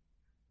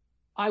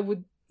 I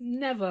would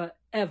never,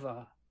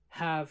 ever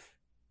have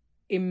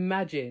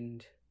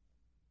imagined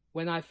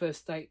when I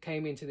first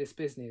came into this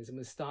business and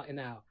was starting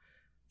out,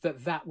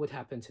 that would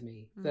happen to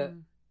me.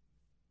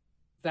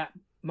 That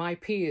my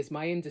peers,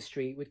 my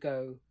industry would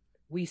go,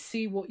 we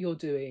see what you're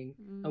doing,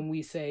 and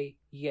we say,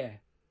 yeah,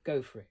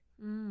 go for it.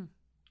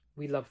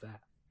 We love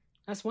that.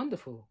 That's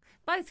wonderful.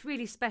 Both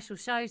really special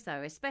shows,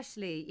 though,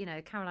 especially, you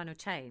know, Caroline or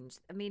Change.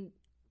 I mean,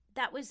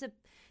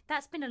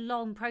 that's been a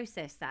long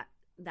process, that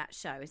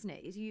show, isn't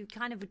it? You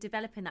kind of were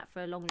developing that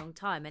for a long, long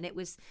time, and it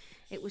was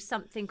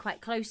something quite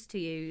close to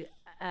you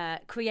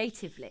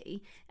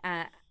creatively.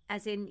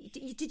 As in,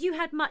 you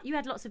had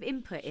lots of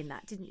input in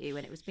that, didn't you,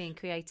 when it was being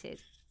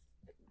created?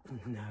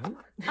 No. Oh,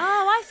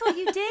 I thought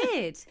you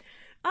did.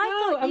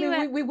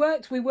 We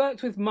worked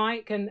with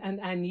Mike and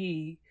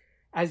Annie,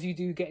 as you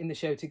do getting the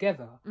show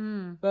together.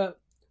 But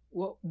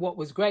what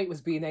was great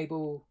was being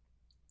able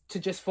to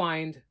just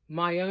find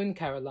my own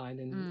Caroline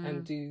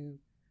and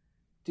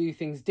do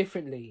things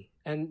differently,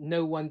 and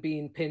no one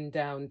being pinned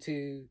down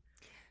to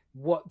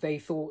what they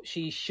thought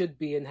she should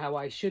be and how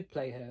I should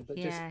play her, but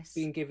just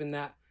being given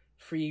that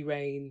free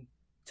reign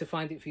to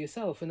find it for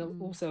yourself.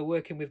 And also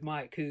working with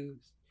Mike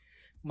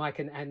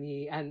and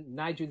Annie and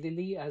Nigel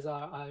Lilly as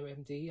our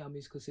RMD, our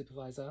musical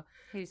supervisor.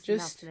 Who's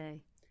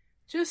lovely.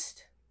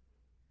 Just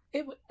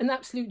an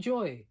absolute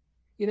joy,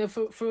 you know,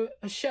 for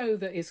a show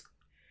that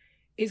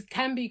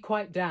can be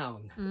quite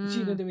down. Do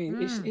you know what I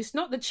mean? It's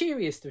not the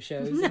cheeriest of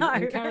shows, no.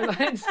 and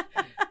Caroline's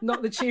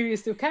not the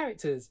cheeriest of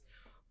characters,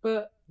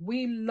 but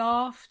we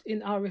laughed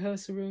in our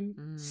rehearsal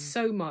room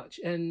so much,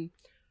 and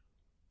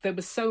there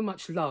was so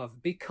much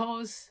love,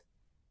 because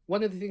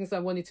one of the things I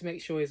wanted to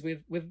make sure is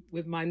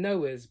with my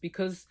knowers,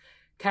 because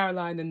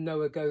Caroline and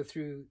Noah go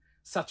through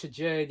such a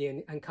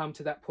journey and come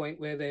to that point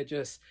where they're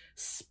just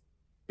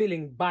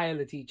spilling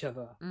bile at each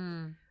other,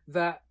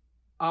 that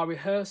our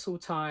rehearsal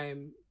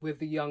time with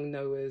the young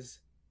Noahs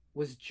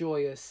was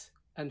joyous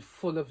and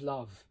full of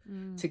love,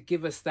 to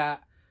give us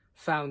that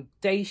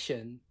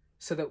foundation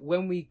so that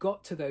when we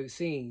got to those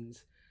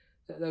scenes,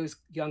 that those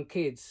young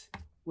kids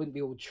wouldn't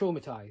be all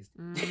traumatized.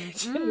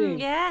 Do you know what I mean?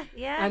 Yeah,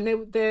 yeah.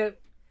 And there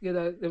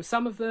were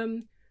some of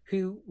them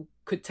who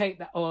could take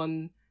that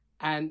on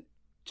and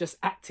just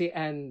act it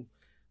and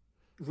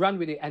run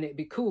with it and it'd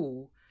be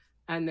cool.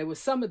 And there were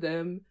some of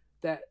them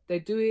that they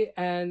do it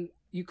and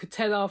you could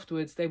tell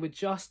afterwards they were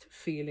just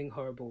feeling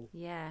horrible.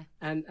 Yeah.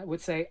 And I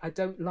would say, I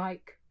don't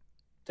like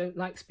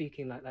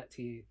speaking like that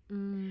to you.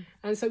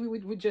 And so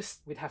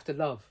we'd have to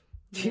love.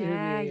 Do you know what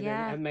I mean?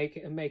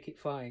 And make it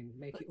fine,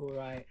 make it all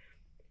right.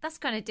 That's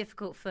kind of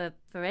difficult for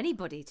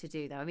anybody to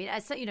do, though. I mean,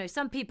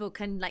 some people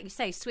can, like you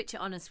say, switch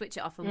it on and switch it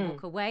off and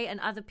walk away, and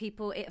other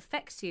people it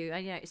affects you.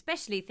 And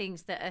especially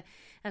things that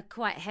are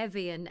quite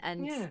heavy and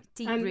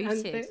deep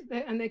rooted,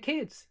 and they're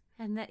kids.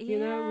 And that,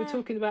 we're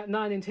talking about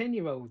 9 and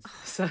 10-year-olds.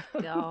 So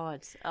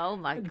God, oh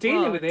my God,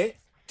 dealing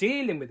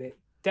with it,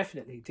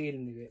 definitely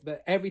dealing with it.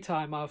 But every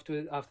time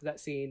after that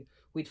scene,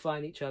 we'd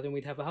find each other and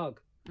we'd have a hug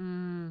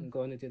and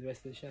go on and do the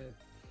rest of the show.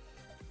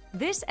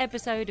 This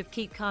episode of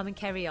Keep Calm and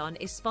Carry On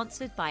is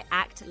sponsored by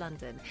Act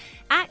London.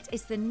 Act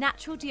is the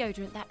natural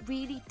deodorant that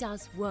really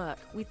does work,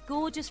 with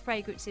gorgeous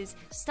fragrances,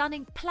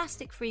 stunning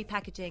plastic-free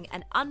packaging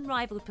and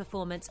unrivaled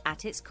performance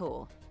at its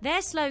core.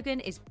 Their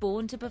slogan is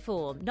Born to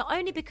Perform, not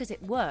only because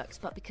it works,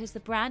 but because the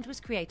brand was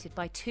created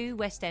by 2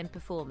 West End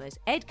performers,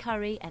 Ed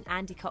Curry and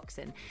Andy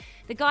Coxon.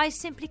 The guys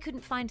simply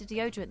couldn't find a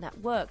deodorant that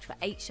worked for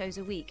 8 shows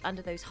a week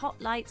under those hot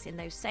lights in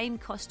those same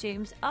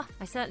costumes.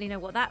 I certainly know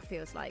what that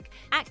feels like.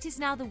 Act is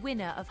now the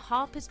winner of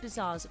Harper's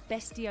Bazaar's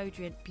Best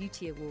Deodorant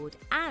Beauty Award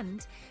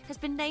and has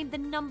been named the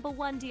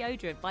 #1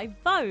 deodorant by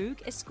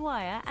Vogue,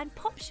 Esquire and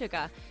Pop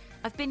Sugar.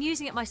 I've been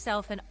using it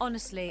myself and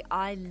honestly,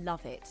 I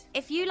love it.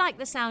 If you like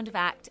the sound of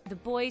Act, the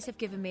boys have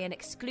given me an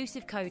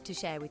exclusive code to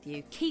share with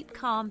you,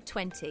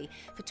 KeepCalm20,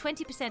 for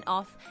 20%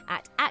 off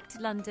at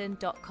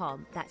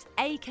actlondon.com. That's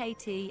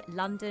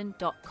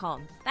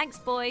aktlondon.com. Thanks,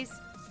 boys.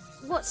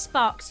 What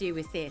sparks you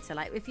with theatre?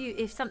 Like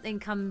if something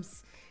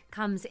comes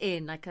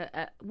in, like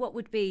what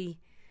would be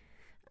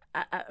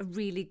a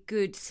really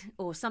good,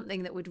 or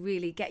something that would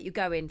really get you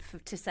going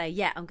to say,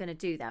 yeah, I'm going to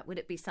do that? Would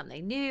it be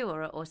something new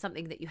or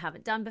something that you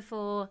haven't done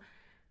before?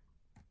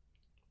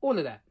 All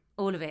of that.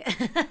 All of it.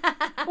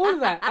 All of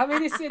that. I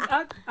mean,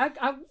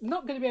 I'm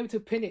not going to be able to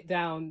pin it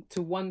down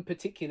to one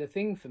particular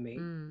thing for me.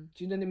 Do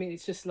you know what I mean?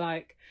 It's just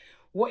like,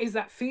 what is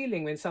that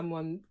feeling when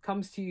someone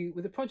comes to you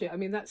with a project? I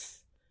mean,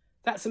 that's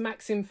a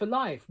maxim for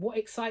life. What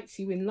excites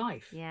you in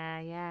life?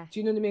 Yeah. Do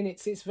you know what I mean?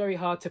 It's very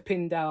hard to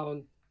pin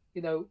down,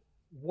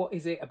 what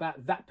is it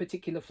about that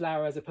particular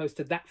flower as opposed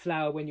to that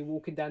flower when you're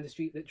walking down the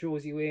street that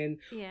draws you in?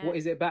 Yeah. What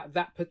is it about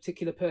that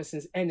particular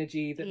person's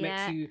energy that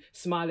makes you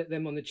smile at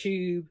them on the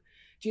tube?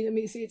 Do you know what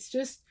I mean?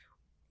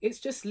 It's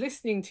just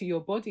listening to your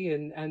body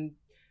and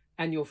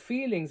your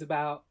feelings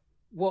about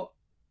what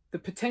the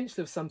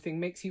potential of something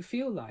makes you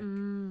feel like.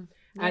 And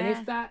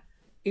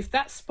if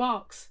that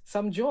sparks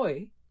some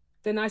joy,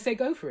 then I say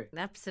go for it.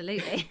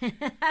 Absolutely.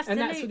 And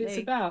that's what it's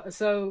about.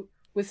 So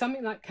with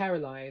something like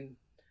Caroline,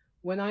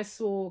 when I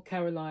saw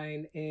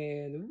Caroline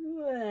in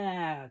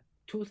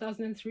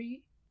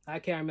 2003, I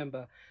can't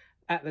remember,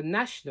 at the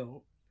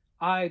National,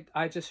 I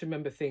just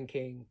remember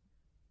thinking,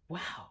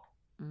 wow,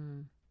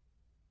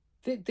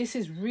 this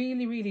is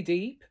really, really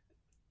deep.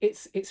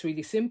 It's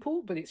really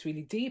simple, but it's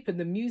really deep. And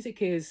the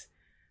music is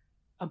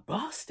a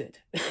bastard.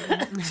 Do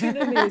you know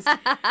what I mean?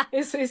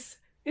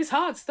 It's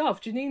hard stuff.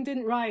 Janine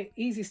didn't write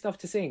easy stuff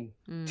to sing.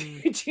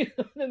 Do you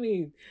know what I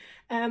mean?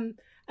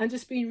 And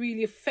just being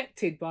really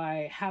affected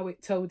by how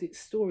it told its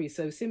story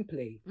so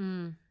simply.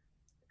 And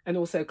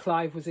also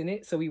Clive was in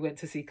it, so we went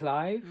to see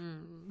Clive.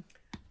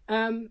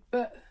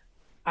 But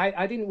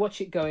I didn't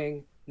watch it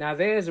going, now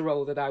there's a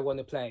role that I want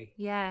to play.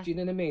 Yeah. Do you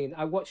know what I mean?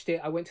 I watched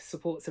it, I went to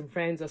support some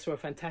friends, I saw a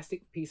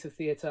fantastic piece of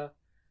theatre.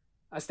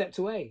 I stepped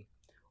away.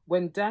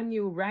 When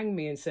Daniel rang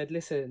me and said,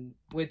 listen,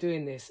 we're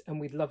doing this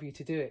and we'd love you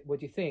to do it, what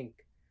do you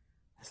think?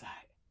 I was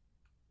like,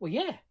 well,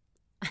 yeah.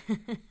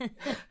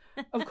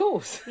 Of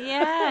course.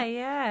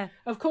 Yeah.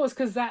 Of course,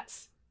 because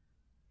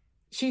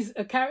she's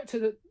a character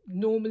that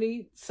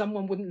normally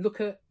someone wouldn't look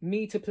at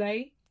me to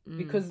play,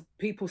 because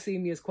people see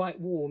me as quite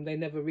warm. They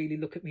never really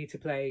look at me to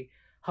play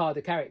harder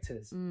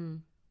characters.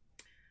 And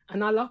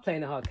I love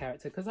playing a hard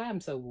character because I am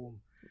so warm.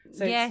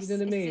 So yes, you know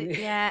what I mean?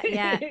 Yeah.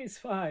 It's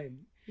fine.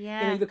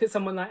 Yeah. You look at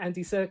someone like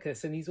Andy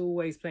Serkis and he's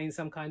always playing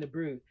some kind of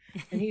brute.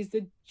 And he's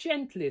the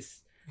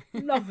gentlest,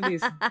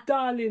 loveliest,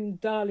 darling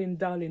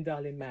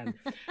man.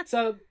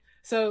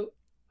 So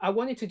I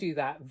wanted to do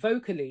that.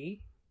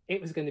 Vocally,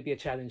 it was going to be a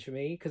challenge for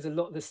me because a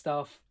lot of the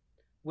stuff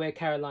where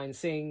Caroline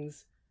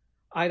sings,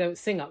 I don't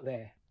sing up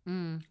there.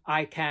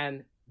 I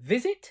can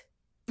visit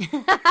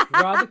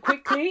rather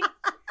quickly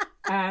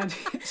And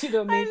do you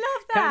know what I I mean?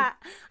 love that.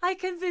 I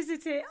can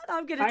visit it.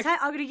 I'm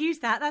gonna use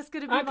that. That's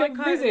gonna be I my can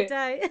quote of the visit,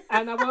 day.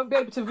 and I won't be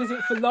able to visit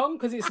for long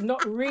because it's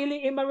not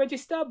really in my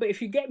register. But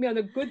if you get me on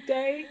a good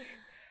day,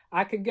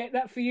 I can get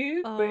that for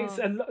you. But it's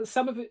Oh. a lot,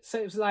 some of it. So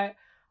it's like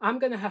I'm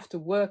going to have to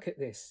work at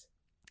this.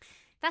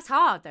 That's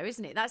hard, though,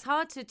 isn't it? That's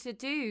hard to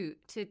do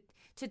to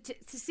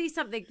see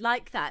something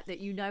like that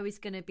you know is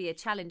going to be a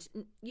challenge.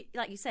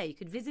 Like you say, you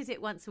could visit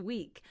it once a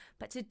week,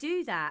 but to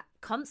do that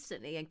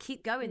constantly and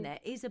keep going there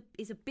is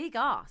a big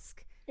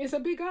ask. It's a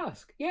big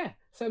ask, yeah.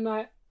 So I'm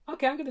like,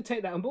 okay, I'm going to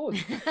take that on board.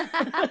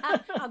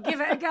 I'll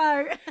give it a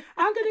go.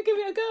 I'm going to give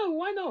it a go.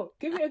 Why not?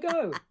 Give it a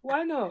go.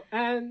 Why not?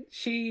 And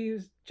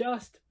she's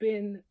just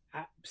been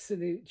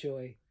absolute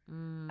joy.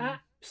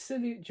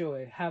 Absolute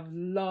joy. Have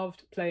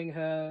loved playing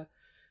her.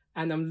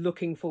 And I'm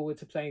looking forward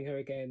to playing her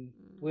again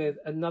with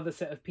another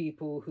set of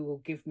people who will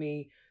give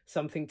me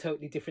something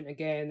totally different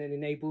again and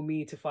enable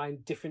me to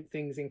find different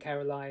things in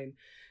Caroline.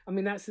 I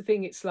mean, that's the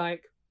thing. It's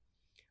like,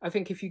 I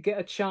think if you get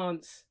a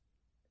chance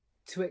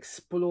to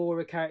explore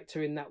a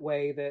character in that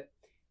way, that,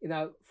 you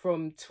know,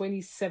 from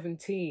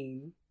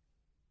 2017,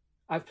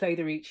 I've played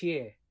her each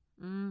year.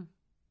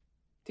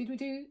 Did we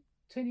do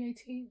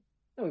 2018?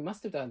 No, we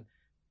must have done.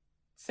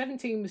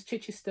 17 was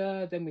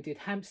Chichester, then we did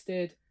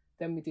Hampstead,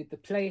 then we did the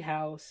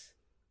Playhouse,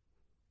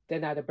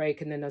 then I had a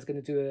break, and then I was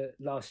going to do it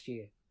last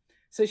year.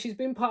 So she's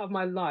been part of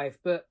my life,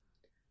 but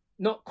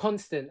not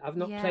constant. I've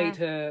not played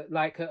her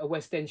like at a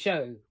West End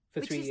show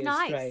for 3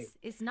 years straight.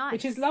 It's nice.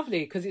 Which is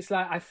lovely, because it's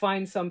like I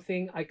find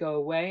something, I go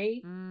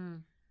away,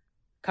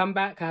 come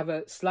back, I have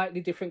a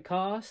slightly different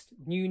cast,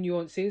 new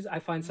nuances, I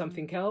find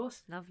something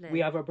else. Lovely. We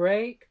have a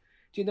break.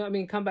 Do you know what I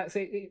mean? Come back,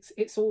 so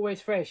it's always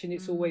fresh and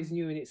it's always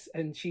new,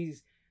 and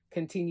she's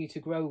continued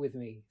to grow with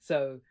me.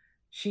 So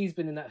she's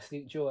been an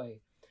absolute joy.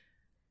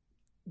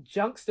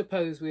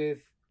 Juxtaposed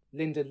with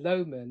Linda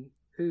Lohman,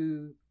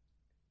 who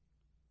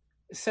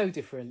is so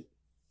different.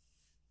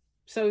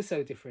 So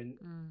different.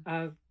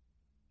 God.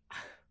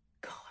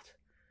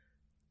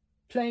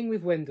 Playing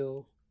with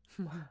Wendell.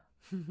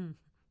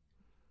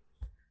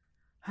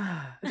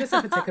 I just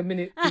have to take a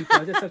minute, people.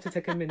 I just have to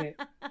take a minute.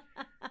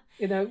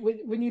 You know,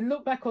 when you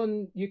look back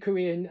on your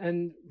career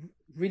and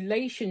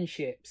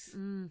relationships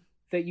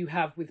that you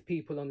have with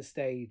people on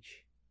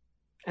stage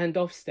and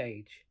off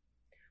stage,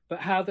 but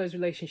how those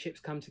relationships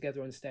come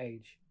together on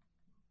stage.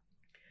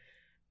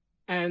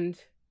 And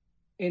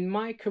in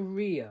my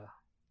career,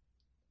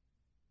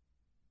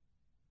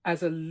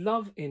 as a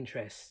love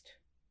interest,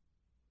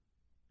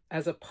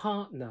 as a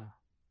partner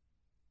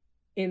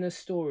in a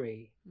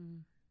story,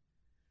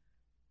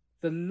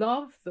 the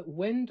love that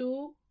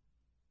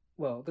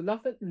the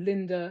love that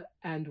Linda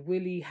and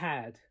Willie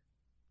had,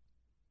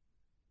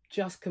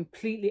 just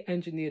completely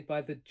engineered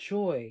by the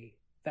joy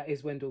that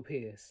is Wendell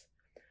Pierce.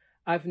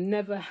 I've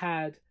never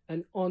had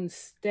an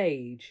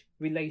on-stage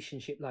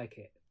relationship like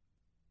it.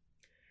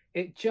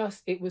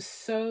 It was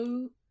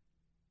so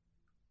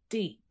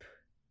deep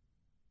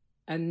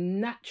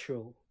and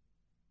natural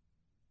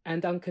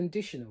and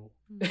unconditional.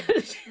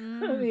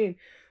 I mean,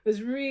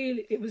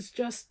 it was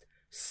just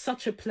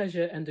such a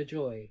pleasure and a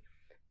joy.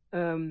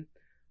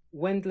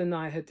 Wendell and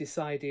I had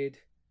decided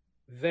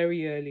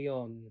very early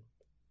on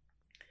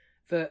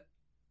that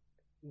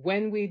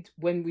when we'd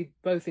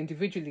both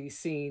individually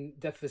seen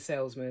Death of a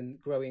Salesman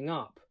growing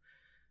up,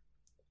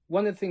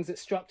 one of the things that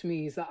struck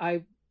me is that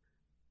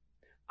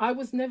I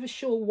was never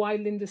sure why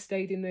Linda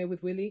stayed in there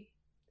with Willie,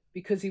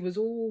 because he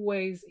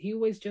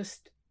always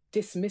just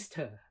dismissed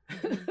her.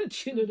 Do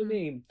you know what I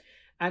mean?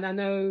 And I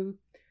know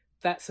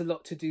that's a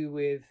lot to do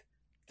with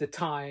the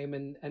time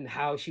and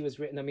how she was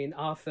written. I mean,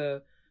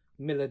 Arthur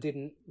Miller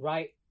didn't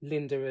write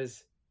Linda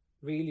as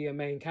really a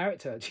main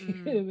character. Do you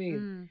know what I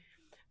mean?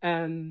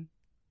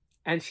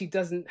 And she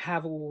doesn't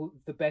have all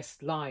the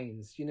best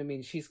lines. You know what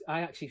I mean?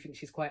 I actually think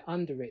she's quite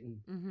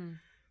underwritten.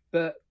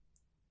 But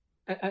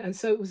and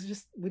so it was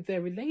just with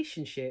their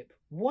relationship.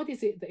 What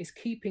is it that is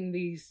keeping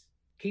these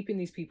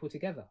people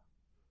together?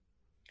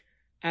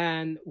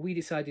 And we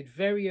decided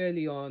very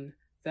early on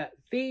that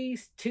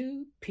these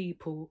two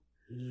people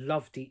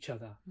loved each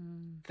other.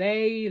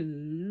 They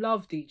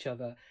loved each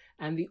other,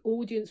 and the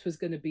audience was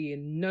going to be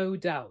in no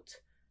doubt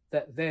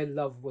that their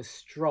love was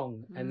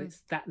strong, and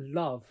it's that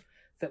love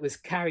that was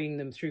carrying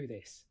them through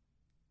this.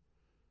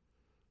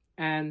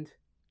 And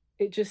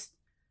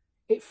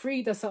it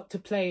freed us up to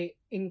play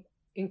in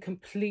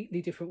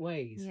completely different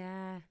ways.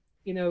 Yeah.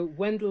 You know,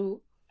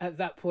 Wendell at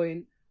that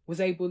point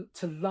was able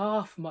to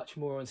laugh much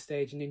more on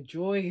stage and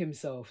enjoy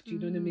himself. Do you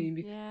know what I mean?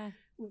 Yeah.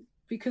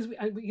 Because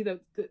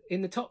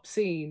in the top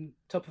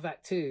of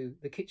Act 2,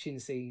 the kitchen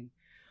scene,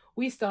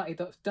 we started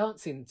off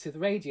dancing to the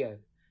radio.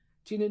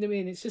 Do you know what I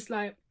mean? It's just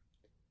like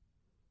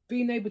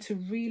being able to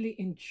really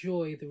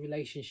enjoy the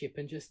relationship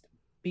and just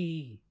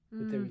be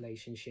with the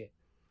relationship.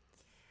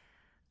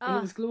 And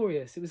it was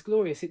glorious. It was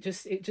glorious. It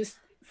just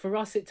for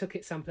us, it took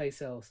it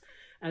someplace else.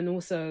 And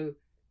also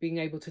being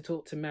able to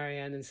talk to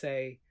Marianne and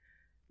say,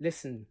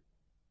 listen,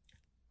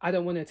 I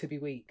don't want her to be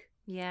weak.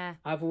 Yeah.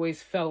 I've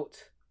always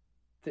felt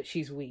that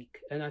she's weak.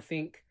 And I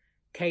think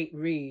Kate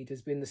Reid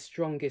has been the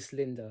strongest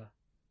Linda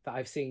that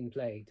I've seen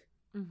played.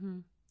 Mm-hmm.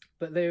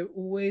 But they're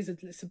always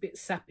it's a bit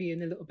sappy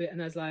and a little bit,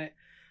 and I was like,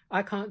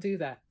 I can't do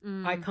that.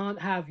 I can't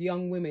have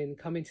young women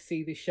coming to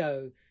see this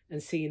show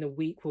and seeing a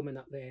weak woman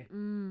up there.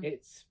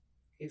 It's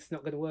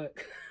not going to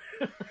work.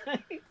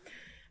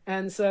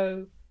 And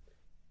so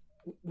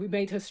we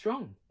made her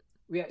strong.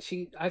 We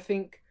actually, I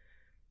think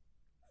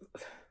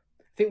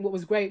what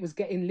was great was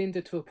getting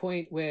Linda to a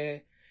point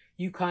where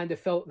you kind of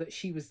felt that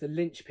she was the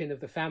linchpin of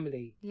the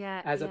family,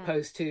 as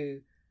opposed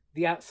to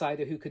the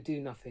outsider who could do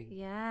nothing.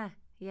 Yeah.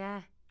 You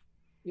know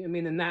what I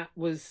mean? And that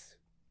was,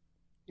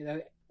 you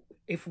know,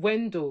 if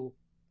Wendell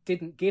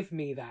didn't give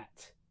me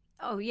that.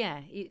 Oh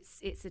yeah,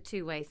 it's a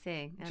two-way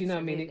thing. Absolutely. Do you know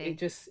what I mean?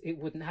 It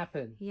wouldn't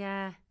happen.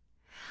 Yeah.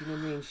 Do you know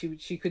what I mean?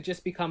 She could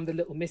just become the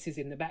little missus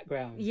in the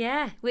background.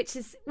 Yeah, which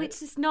is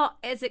not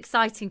as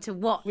exciting to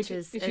watch. Which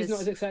is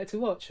not as exciting to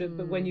watch.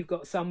 But when you've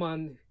got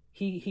someone,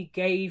 he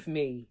gave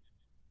me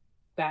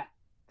that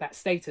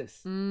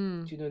status.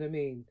 Do you know what I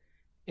mean?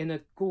 In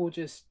a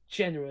gorgeous,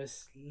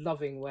 generous,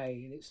 loving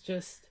way. And it's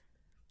just,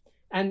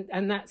 and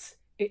that's,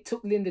 it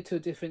took Linda to a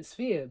different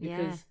sphere,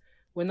 because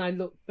when I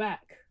look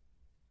back,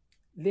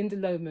 Linda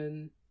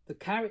Lohman, the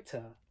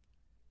character,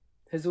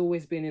 has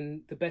always been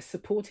in the best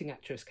supporting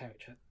actress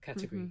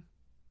category.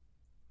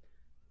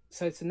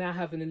 So to now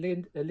have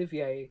an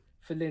Olivier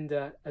for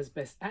Linda as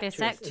best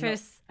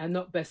actress, and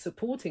not best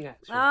supporting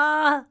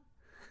actress.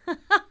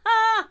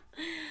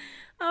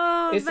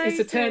 It's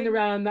a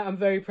turnaround that I'm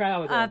very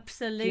proud of.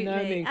 Absolutely. Do you know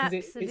what I mean?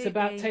 Because it's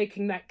about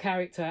taking that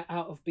character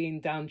out of being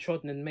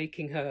downtrodden and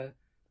making her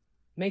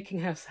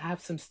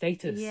have some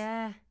status.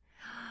 Yeah.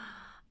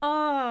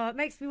 Oh, it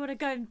makes me want to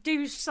go and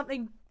do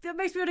something. It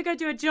makes me want to go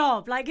do a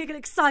job, like an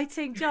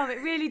exciting job. It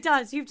really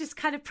does. You've just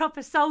kind of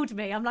proper sold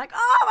me. I'm like,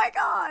 oh my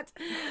God.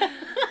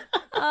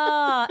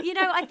 You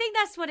know, I think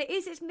that's what it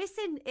is. It's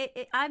missing.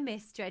 I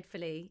miss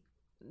dreadfully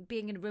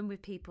being in a room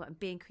with people and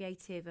being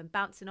creative and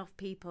bouncing off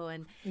people,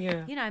 and you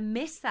know, I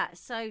miss that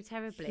so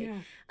terribly. Yeah,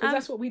 because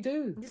that's what we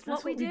do. That's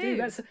what we do.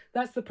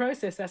 That's the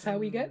process. That's how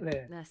we get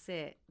there. That's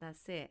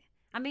it.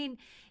 I mean,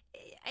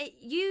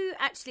 you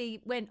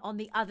actually went on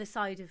the other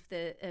side of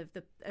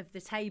the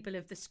table,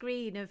 of the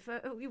screen, of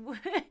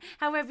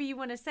however you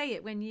want to say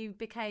it, when you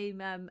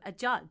became a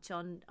judge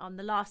on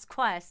The Last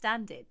Choir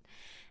Standing.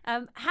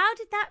 How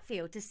did that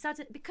feel to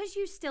because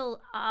you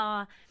still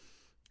are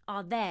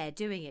there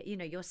doing it, you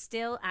know, you're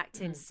still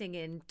acting,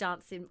 singing,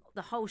 dancing,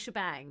 the whole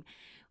shebang,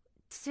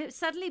 to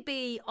suddenly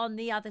be on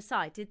the other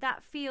side? Did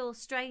that feel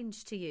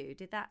strange to you?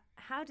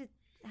 How did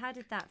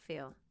that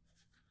feel?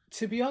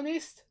 To be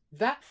honest,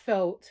 that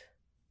felt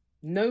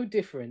no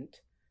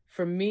different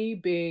from me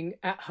being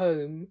at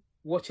home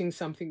watching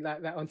something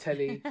like that on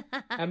telly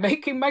and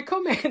making my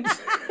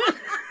comments.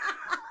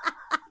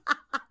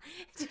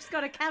 Just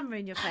got a camera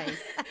in your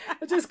face.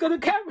 I just got a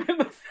camera in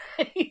my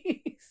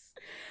face.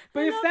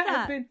 But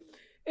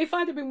if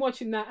I'd have been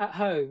watching that at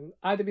home,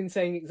 I'd have been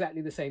saying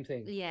exactly the same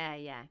thing. Yeah.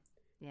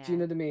 Do you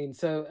know what I mean?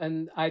 So,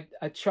 and I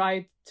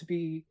tried to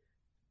be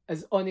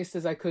as honest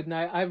as I could.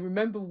 Now, I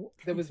remember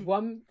there was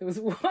one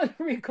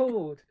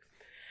record,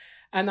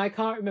 and I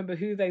can't remember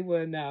who they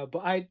were now, but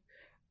I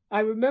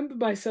remember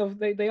myself,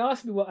 they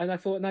asked me what, and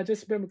I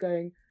just remember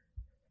going,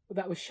 well,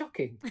 that was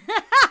shocking.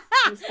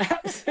 It was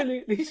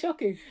absolutely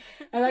shocking.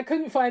 And I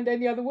couldn't find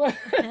any other words.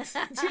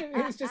 It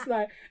was just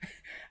like,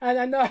 and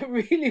I know I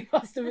really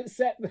must have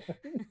upset them.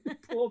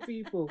 Poor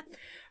people.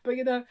 But,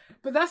 you know,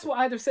 that's what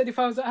I'd have said if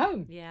I was at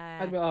home. Yeah.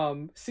 I'd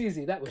be,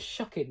 Susie, that was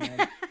shocking,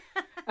 man.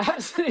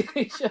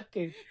 Absolutely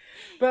shocking.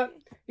 But,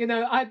 you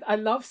know, I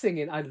love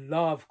singing. I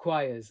love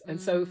choirs. And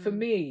so for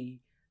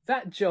me,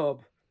 that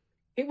job,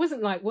 it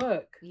wasn't like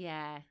work.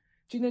 Yeah.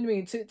 Do you know what I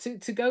mean?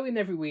 To go in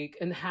every week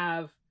and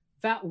have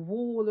that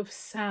wall of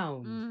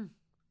sound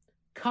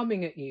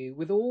coming at you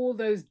with all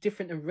those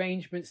different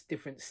arrangements,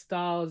 different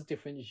styles,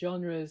 different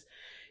genres,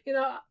 you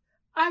know,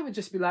 I would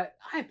just be like,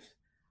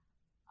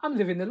 I'm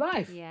living the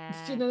life. Yeah.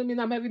 Do you know what I mean?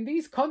 I'm having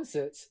these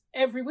concerts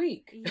every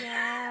week.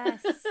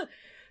 Yes.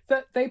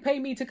 That they pay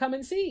me to come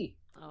and see.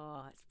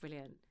 Oh, it's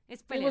brilliant.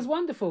 It was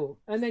wonderful.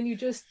 And then you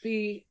just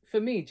be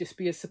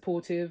as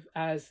supportive,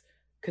 as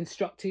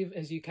constructive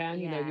as you can.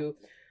 Yeah. You know,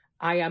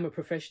 I am a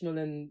professional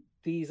and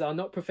these are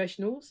not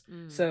professionals.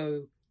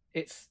 So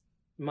it's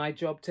my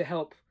job to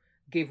help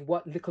give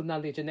what little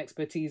knowledge and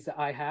expertise that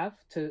I have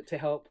to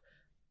help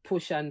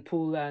push and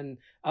pull and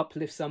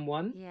uplift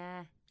someone.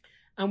 Yeah.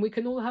 And we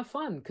can all have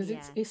fun, because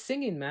it's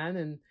singing, man.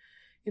 And,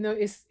 you know,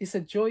 it's a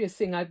joyous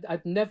thing.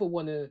 I'd never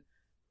want to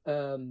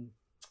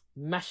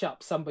mash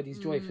up somebody's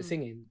joy for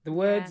singing.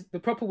 The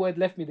proper word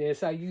left me there,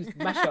 so I used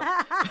mash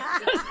up.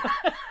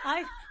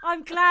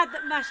 I'm glad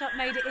that mash up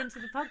made it into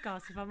the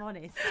podcast, if I'm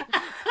honest.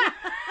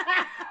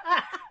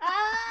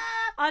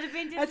 I'd have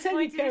been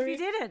disappointed if you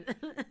didn't.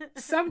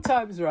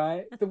 Sometimes,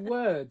 right, the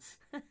words,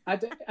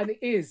 and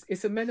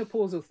it's a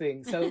menopausal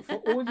thing. So for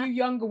all you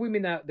younger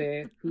women out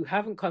there who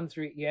haven't come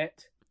through it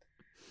yet,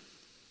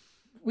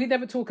 we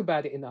never talk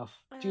about it enough.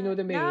 Do you know what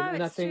I mean? No,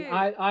 and I think true.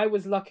 I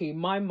was lucky.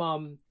 My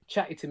mum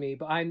chatty to me,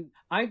 but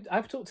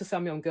I've talked to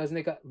some young girls and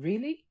they go,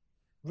 really?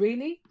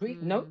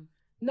 No,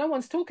 no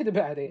one's talking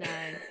about it.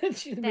 No,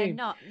 Do you know what I they're mean?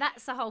 not.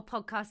 That's the whole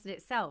podcast in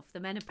itself, the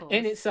menopause.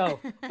 In itself.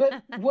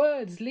 But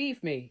words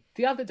leave me.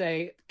 The other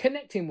day,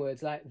 connecting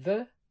words like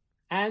the,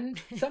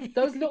 and,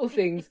 those little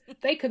things,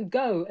 they can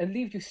go and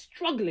leave you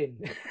struggling.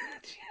 Do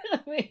you know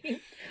what I mean?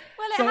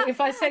 Well, So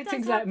if I say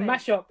things like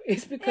mash up,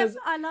 it's because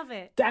I love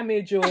it.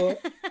 damage or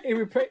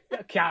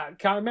can't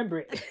remember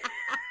it.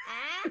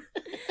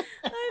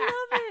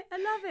 I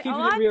love it. Keeping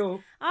it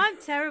real. I'm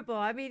terrible.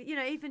 I mean,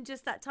 even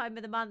just that time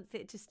of the month,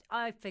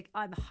 I think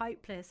I'm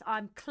hopeless.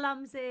 I'm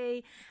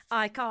clumsy.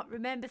 I can't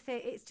remember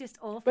things. It's just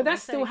awful. But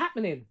that's still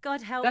happening.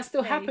 God help That's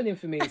still me. happening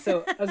for me.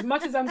 So as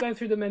much as I'm going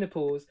through the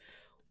menopause,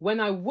 when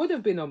I would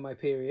have been on my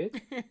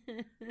period,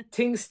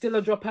 things still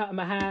a drop out of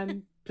my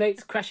hand,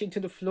 plates crashing to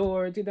the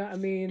floor. Do you know what I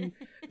mean?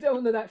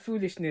 All of that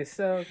foolishness.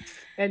 So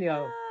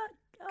anyhow,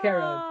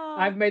 Karen,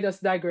 I've made us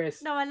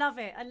digress. No, I love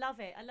it. I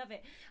love it.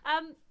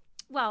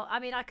 Well, I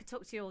mean, I could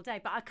talk to you all day,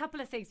 but a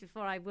couple of things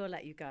before I will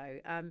let you go.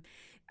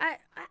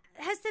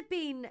 Has there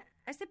been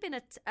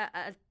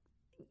a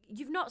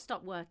you've not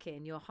stopped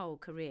working your whole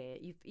career.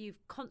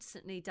 You've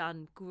constantly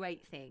done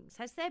great things.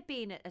 Has there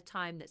been a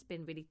time that's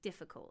been really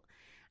difficult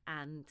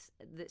and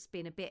that's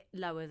been a bit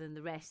lower than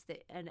the rest?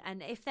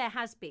 And if there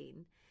has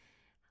been,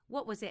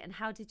 what was it and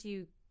how did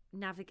you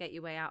navigate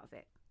your way out of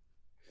it?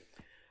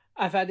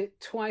 I've had it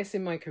twice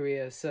in my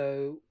career.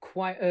 So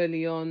quite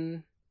early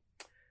on,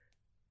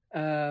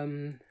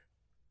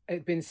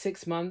 it'd been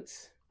 6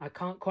 months. I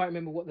can't quite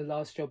remember what the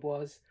last job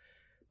was,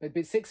 but it'd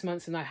been 6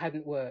 months and I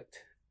hadn't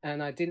worked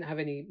and I didn't have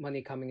any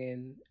money coming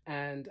in.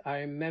 And I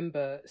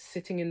remember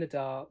sitting in the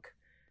dark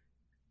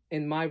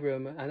in my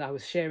room, and I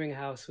was sharing a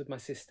house with my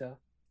sister,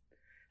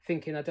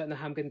 thinking, I don't know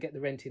how I'm going to get the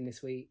rent in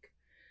this week.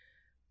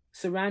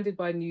 Surrounded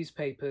by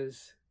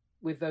newspapers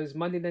with those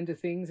moneylender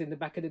things in the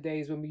back of the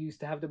days when we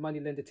used to have the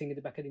moneylender thing in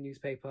the back of the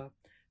newspaper,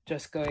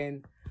 just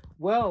going,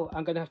 well,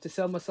 I'm going to have to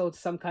sell my soul to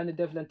some kind of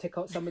devil and take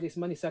out some of this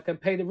money so I can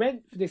pay the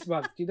rent for this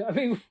month. Do you know what I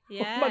mean?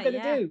 What am I going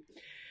to do?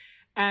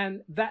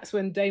 And that's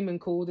when Damon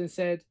called and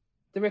said,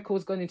 the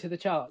record's gone into the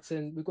charts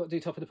and we've got to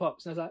do Top of the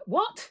Pops. And I was like,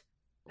 what?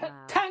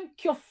 Wow.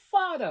 Thank your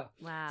father.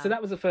 Wow. So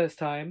that was the first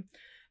time.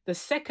 The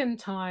second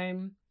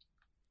time,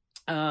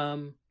 God,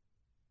 when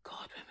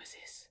was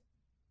this?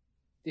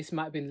 This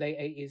might have been late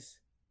 80s.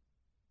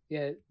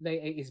 Yeah,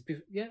 late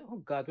 80s. Yeah, oh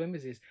God, when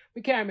was this?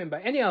 We can't remember.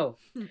 Anyhow,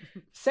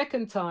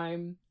 second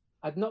time,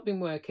 I'd not been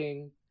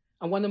working,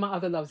 and one of my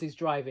other loves is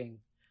driving.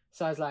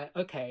 So I was like,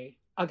 okay,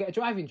 I'll get a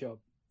driving job.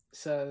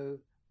 So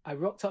I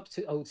rocked up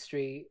to Old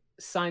Street,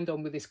 signed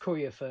on with this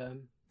courier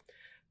firm,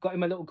 got in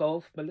my little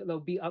Golf, my little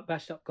beat up,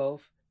 bashed up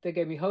Golf. They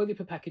gave me whole heap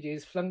of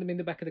packages, flung them in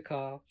the back of the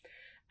car,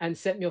 and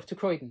sent me off to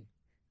Croydon.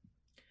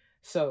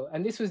 So,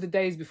 and this was the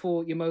days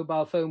before your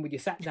mobile phone with your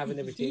sat nav and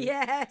everything.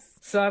 Yes.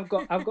 So I've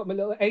got my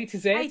little A to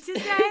Z. A to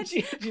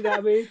Z. Do you know what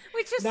I mean?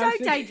 Which is so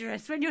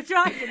dangerous when you're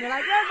driving. You're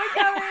like, where am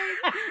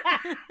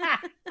I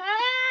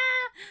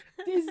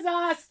going?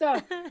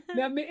 Disaster.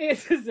 Now my A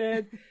to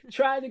Z,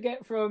 trying to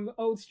get from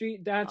Old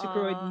Street down to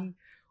Croydon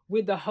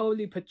with the whole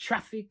heap of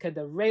traffic and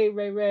the ray.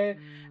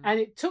 And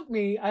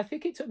I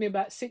think it took me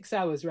about 6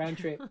 hours round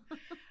trip.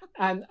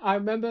 And I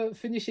remember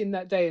finishing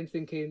that day and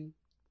thinking,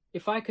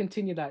 if I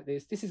continue like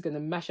this is going to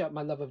mash up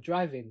my love of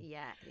driving.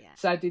 Yeah.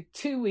 So I did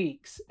 2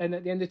 weeks. And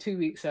at the end of 2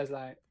 weeks, I was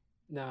like,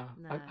 no.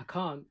 I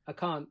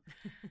can't.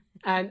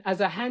 And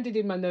as I handed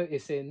in my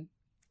notice in,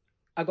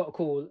 I got a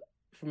call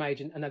from my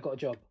agent and I got a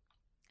job.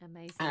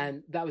 Amazing.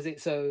 And that was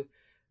it. So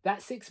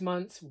that 6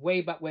 months,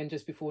 way back when,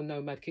 just before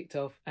Nomad kicked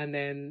off, and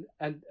then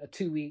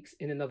 2 weeks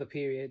in another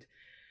period.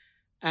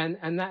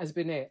 And that has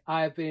been it.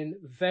 I have been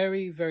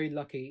very, very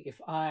lucky. If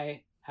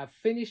I have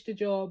finished a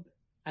job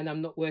and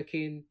I'm not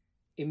working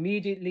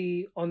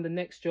immediately on the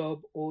next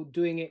job or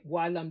doing it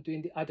while I'm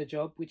doing the other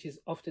job, which has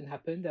often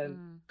happened,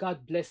 and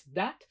God bless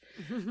that,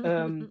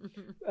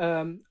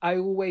 I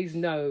always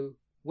know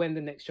when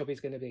the next job is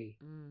going to be.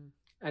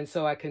 And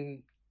so I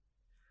can,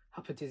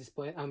 up until this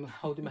point, I'm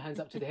holding my hands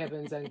up to the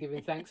heavens and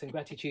giving thanks and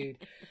gratitude.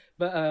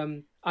 But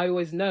I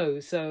always know,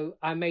 so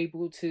I'm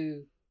able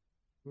to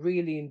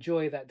really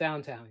enjoy that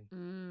downtime.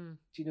 Do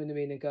you know what I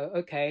mean? And go,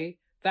 okay,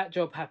 that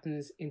job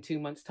happens in 2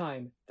 months'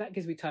 time. That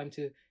gives me time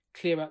to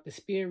clear out the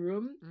spare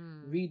room,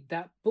 read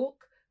that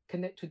book,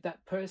 connect with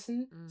that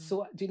person.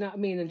 So, do you know what I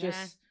mean? And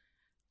just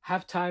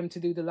have time to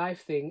do the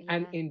life thing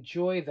and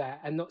enjoy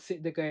that, and not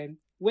sit there going,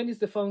 when is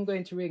the phone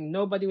going to ring?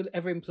 Nobody will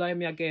ever employ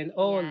me again.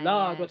 Oh,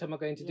 Lord, what am I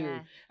going to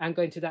do? And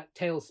going to that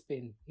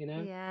tailspin, you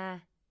know? Yeah.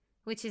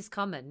 Which is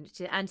common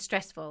and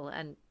stressful.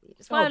 And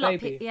it's why, why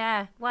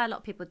a lot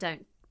of people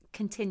don't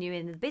continue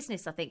in the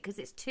business, I think, because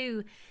it's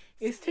too much.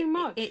 It's too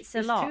much. It's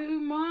a lot,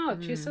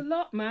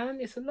 man.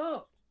 It's a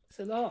lot.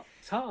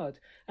 It's hard.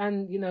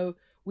 And, you know,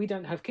 we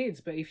don't have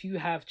kids, but if you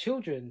have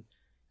children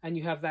and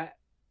you have that,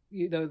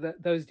 you know,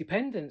 those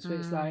dependents where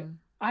it's like,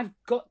 I've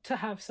got to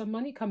have some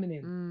money coming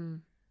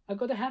in. I've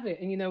got to have it.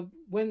 And, you know,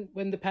 when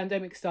the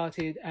pandemic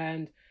started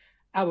and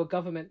our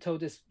government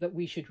told us that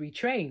we should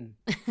retrain.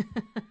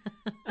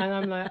 And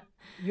I'm like,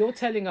 you're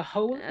telling a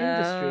whole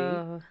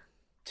industry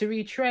to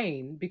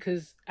retrain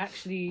because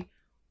actually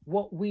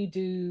what we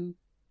do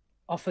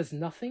offers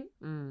nothing?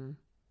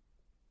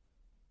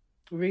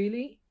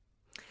 Really?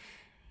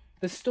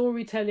 The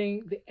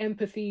storytelling, the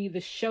empathy,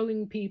 the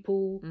showing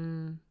people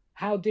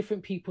how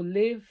different people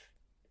live,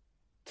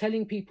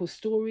 telling people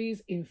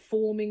stories,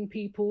 informing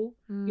people,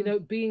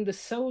 being the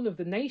soul of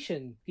the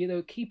nation,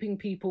 keeping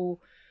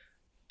people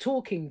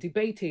talking,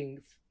 debating,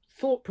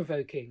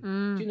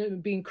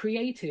 thought-provoking, being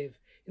creative.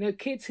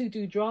 Kids who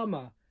do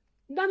drama,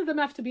 none of them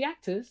have to be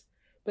actors,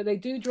 but they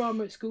do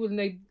drama at school and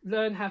they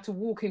learn how to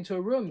walk into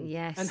a room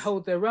and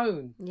hold their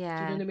own. Yeah.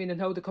 Do you know what I mean?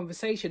 And hold a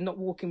conversation, not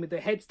walking with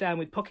their heads down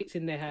with pockets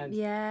in their hands.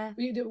 Yeah.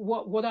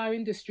 What our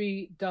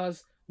industry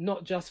does,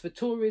 not just for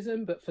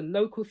tourism, but for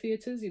local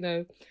theatres,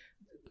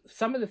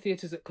 some of the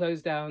theatres that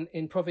closed down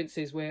in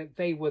provinces where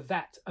they were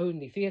that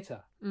only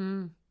theatre,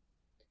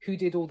 who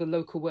did all the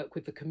local work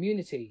with the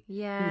community,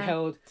 who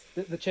held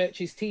the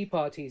church's tea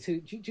parties,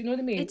 do you know what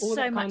I mean? It's all so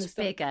that kind much of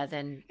stuff. bigger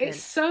than...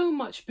 It's so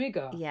much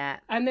bigger. Yeah.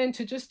 And then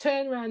to just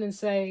turn around and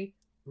say,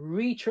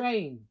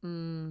 retrain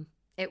in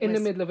the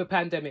middle of a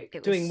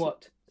pandemic, doing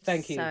what?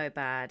 Thank you. So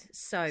bad.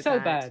 So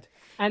bad.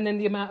 And then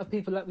the amount of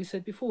people, like we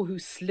said before, who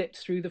slipped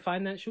through the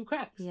financial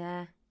cracks.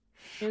 Yeah.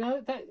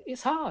 That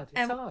it's hard.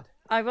 It's hard.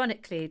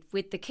 Ironically,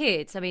 with the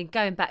kids, I mean,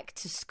 going back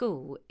to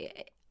school,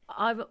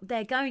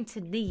 they're going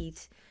to need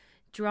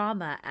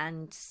drama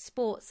and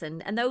sports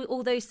and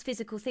all those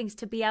physical things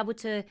to be able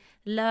to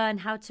learn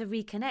how to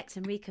reconnect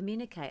and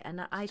recommunicate. And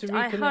I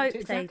hope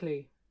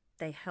exactly.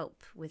 they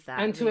help with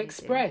that. And to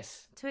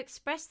express. To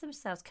express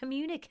themselves,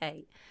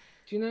 communicate.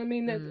 Do you know what I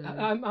mean? That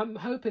I'm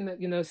hoping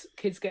that,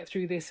 kids get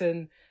through this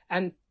and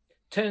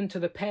turn to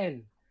the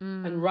pen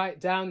and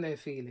write down their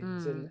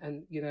feelings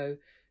and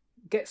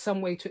get some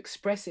way to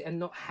express it and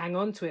not hang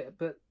on to it,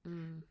 but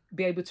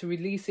be able to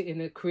release it in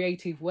a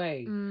creative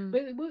way.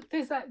 But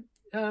there's that,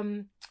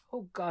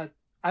 oh God,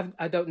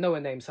 I don't know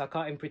her name, so I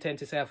can't even pretend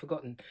to say I've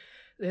forgotten.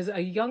 There's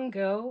a young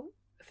girl,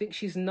 I think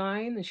she's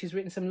 9, and she's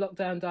written some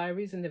lockdown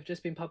diaries and they've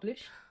just been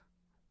published.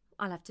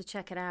 I'll have to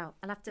check it out.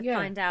 I'll have to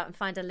find out and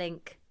find a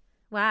link.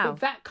 Wow.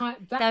 But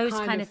those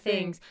kind of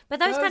things. But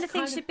those kind of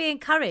things should be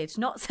encouraged,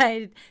 not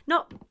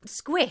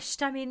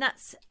squished. I mean,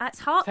 that's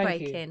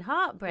heartbreaking.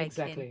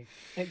 Heartbreaking.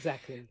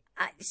 Exactly.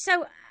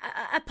 So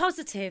a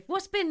positive.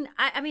 What's been?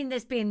 I mean,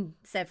 there's been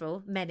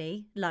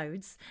many,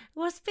 loads.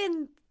 What's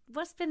been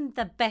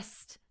the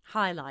best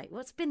highlight?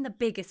 What's been the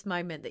biggest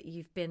moment that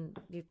you've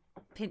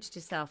pinched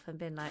yourself and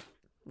been like,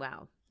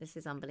 wow, this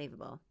is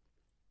unbelievable?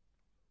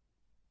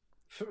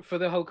 For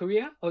the whole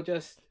career, or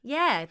just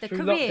the through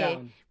career?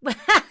 Lockdown?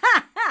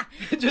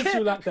 Just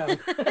through lockdown.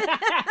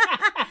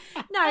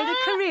 No, the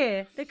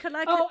career.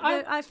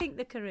 I think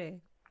the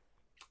career.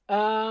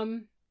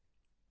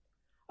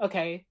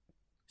 Okay,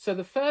 so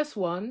the first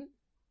one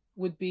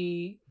would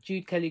be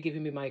Jude Kelly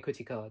giving me my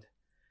equity card,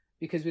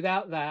 because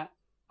without that,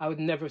 I would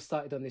never have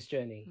started on this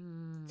journey.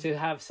 To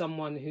have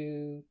someone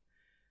who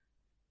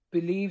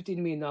believed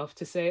in me enough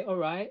to say, all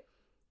right,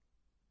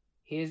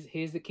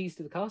 here's the keys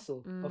to the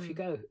castle. Off you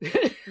go.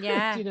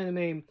 Yeah. Do you know what I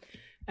mean?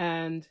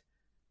 And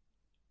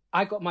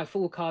I got my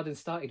full card and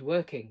started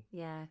working.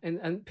 Yeah. And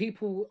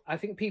I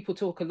think people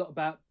talk a lot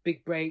about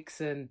big breaks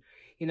and,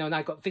 and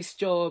I got this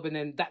job and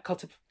then that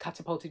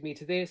catapulted me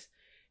to this.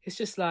 It's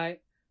just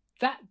like,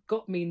 that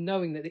got me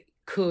knowing that it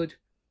could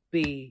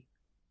be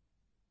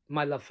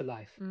my love for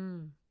life.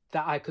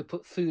 That I could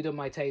put food on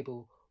my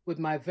table. With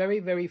my very,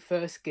 very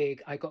first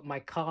gig, I got my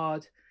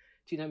card.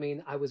 Do you know what I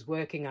mean? I was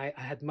working. I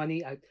had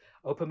money. I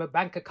opened my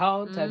bank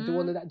account and do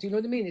all of that. Do you know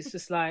what I mean? It's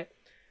just like,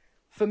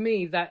 for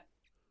me, that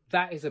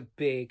is a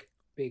big,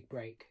 big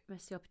break.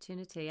 That's the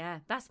opportunity. Yeah,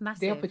 that's massive.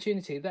 The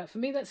opportunity. For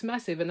me, that's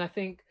massive. And I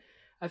think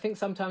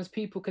sometimes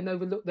people can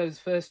overlook those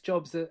first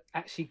jobs that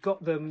actually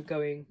got them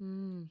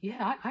going.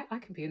 Yeah, I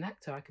can be an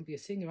actor. I can be a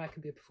singer. I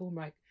can be a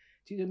performer.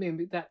 Do you know what I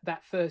mean?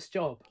 That first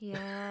job.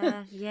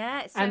 Yeah,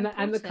 yeah. It's so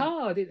and the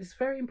card, it's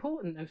very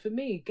important. And for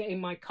me,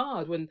 getting my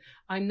card when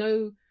I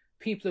know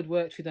people had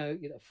worked for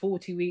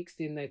 40 weeks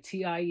in their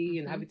TIE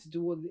and having to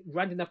do all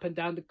running up and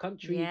down the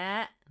country,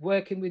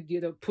 working with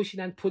pushing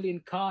and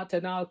pulling cart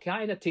and all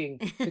kind of thing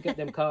to get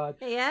them card.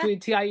 Doing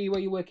TIE where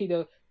you work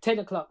 10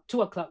 o'clock,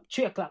 2 o'clock,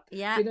 3 o'clock.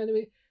 Yeah, you know what I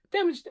mean.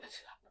 It was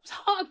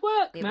hard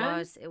work,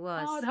 man. It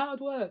was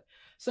hard work.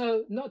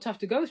 So not to have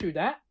to go through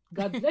that.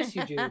 God bless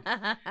you, Jude.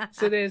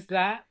 So there's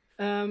that.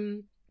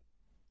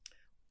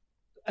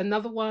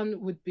 Another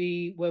one would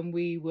be when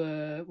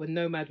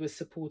Nomad was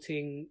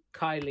supporting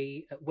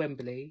Kylie at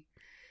Wembley,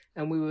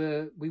 and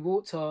we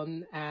walked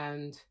on,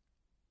 and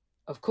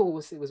of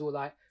course it was all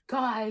like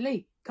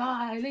Kylie,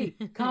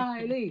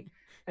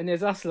 and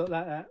there's us lot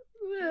like that.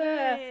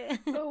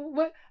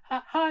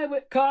 Hi,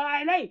 with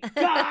Kylie.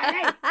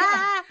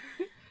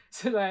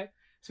 So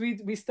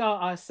we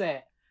start our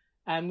set,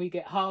 and we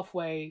get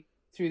halfway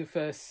through the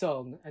first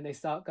song and they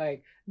start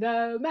going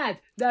Nomad.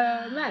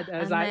 I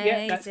was like,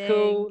 yeah, that's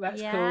cool.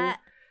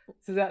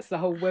 So that's the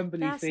whole Wembley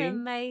thing. That's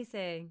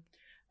amazing.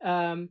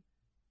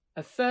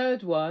 A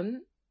third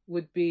one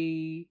would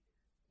be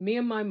me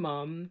and my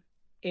mum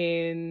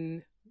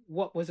in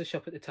what was a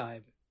shop at the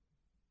time?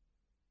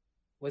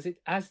 Was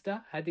it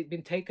Asda? Had it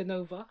been taken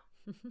over?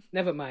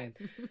 Never mind.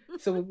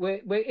 So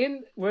we're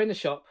in the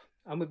shop.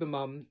 I'm with my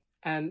mum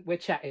and we're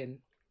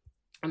chatting,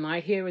 and I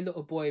hear a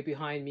little boy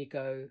behind me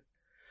go,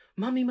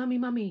 "Mummy, mummy,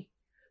 mummy,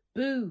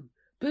 boo,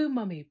 boo,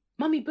 mummy,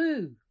 mummy,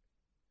 boo."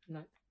 I'm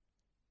like,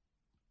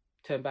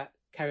 turn back,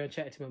 carry on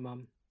chatting to my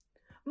mum.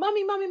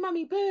 "Mummy, mummy,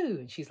 mummy, boo."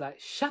 And she's like,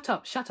 shut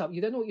up,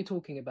 you don't know what you're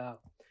talking about.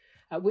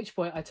 At which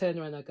point I turn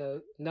around and I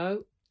go,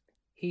 "No,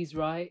 he's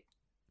right.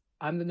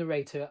 I'm the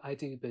narrator. I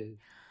do boo."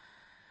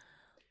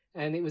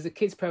 And it was a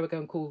kids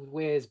program called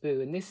Where's Boo?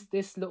 And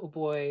this little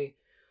boy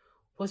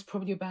was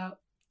probably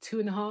about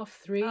 2.5,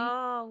 3.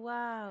 Oh,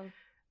 wow.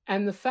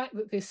 And the fact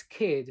that this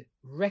kid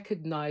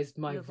recognized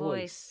my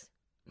voice.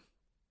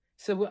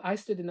 So I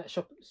stood in that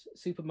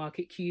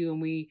supermarket queue,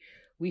 and we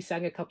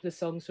sang a couple of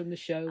songs from the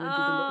show and did a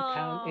little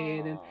count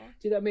in. And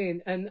do you know what I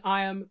mean? And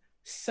I am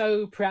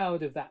so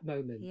proud of that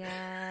moment.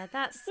 Yeah,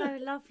 that's so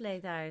lovely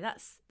though.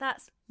 That's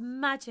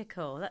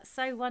magical. That's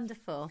so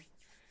wonderful.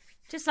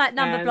 Just like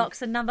number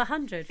blocks and number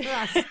 100 for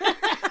us.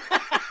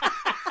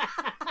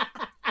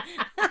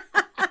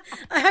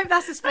 I hope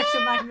that's a special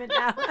moment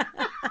now.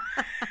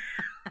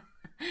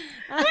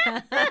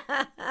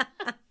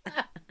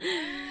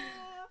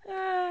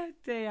 Oh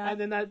dear.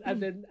 And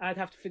then I'd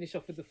have to finish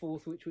off with the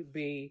fourth, which would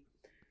be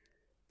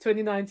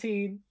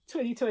 2019,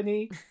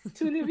 2020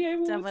 to Olivier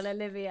Awards. Double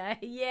Olivier.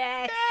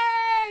 Yes.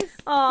 Yes.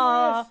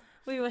 Oh, yes.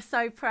 We were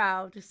so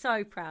proud,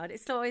 so proud.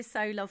 It's always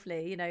so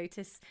lovely, you know,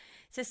 just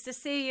to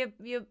see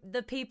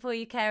the people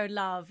you care and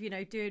love, you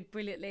know, do it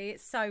brilliantly.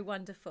 It's so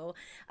wonderful.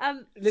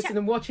 Listen,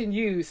 I'm watching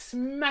you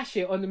smash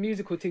it on the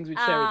musical things with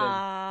Sheridan.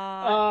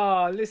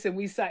 Oh, listen,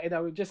 we sat in,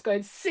 I was just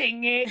going,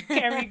 "Sing it,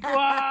 Kerry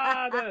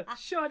Guada.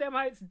 Show them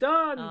how it's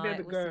done." Oh,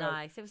 it was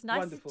nice. It was nice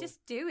Wonderful. to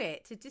just do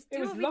it, to just do it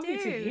was what we lovely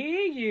do. to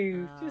hear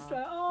you. Just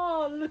like,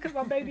 "Oh, look at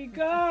my baby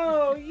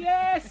go.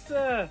 Yes,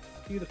 sir."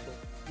 Beautiful,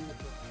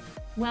 beautiful.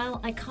 Well,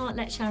 I can't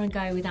let Sharon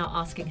go without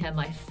asking her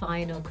my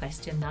final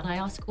question that I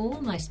ask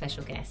all my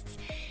special guests.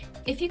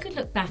 If you could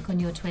look back on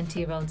your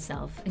 20-year-old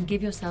self and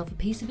give yourself a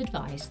piece of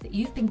advice that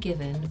you've been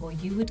given or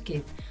you would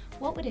give,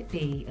 what would it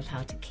be of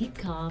how to keep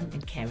calm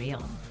and carry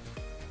on?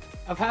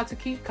 Of how to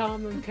keep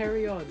calm and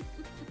carry on.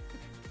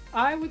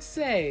 I would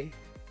say,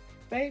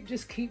 babe,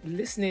 just keep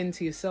listening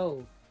to your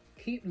soul.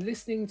 Keep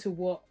listening to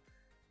what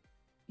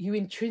you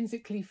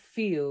intrinsically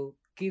feel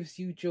gives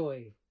you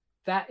joy.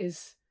 That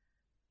is,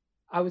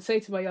 I would say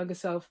to my younger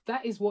self,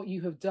 that is what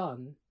you have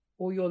done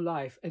all your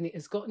life, and it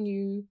has gotten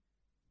you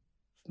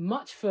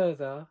much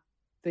further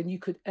than you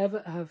could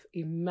ever have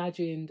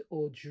imagined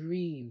or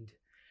dreamed.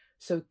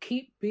 So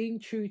keep being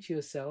true to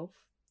yourself,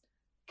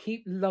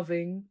 keep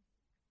loving,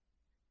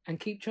 and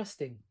keep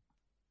trusting.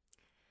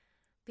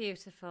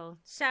 Beautiful.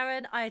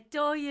 Sharon, I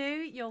adore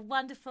you. You're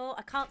wonderful.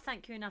 I can't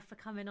thank you enough for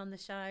coming on the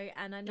show,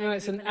 and I know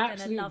it's people an are going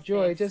to absolute love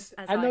joy. this,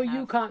 I know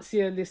you can't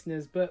see our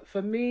listeners, but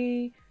for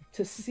me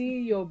to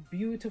see your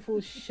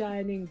beautiful,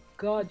 shining,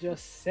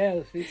 gorgeous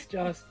self, it's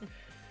just,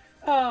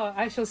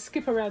 I shall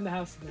skip around the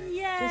house tonight.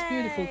 Yay. Just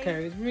beautiful,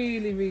 Kerry. It's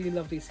really, really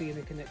lovely seeing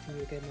and connecting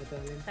you again, my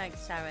darling.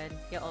 Thanks, Sharon.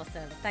 You're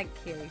awesome. Thank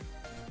you.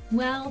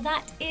 Well,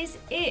 that is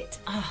it.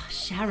 Oh,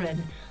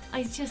 Sharon,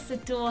 I just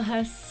adore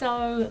her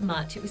so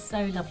much. It was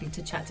so lovely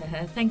to chat to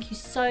her. Thank you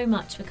so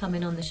much for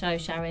coming on the show,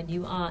 Sharon.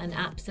 You are an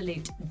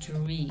absolute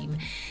dream.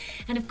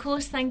 And of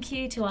course, thank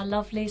you to our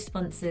lovely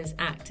sponsors,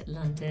 Act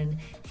London.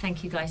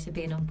 Thank you guys for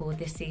being on board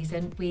this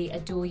season. We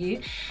adore you.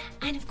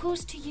 And of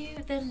course, to you,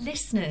 the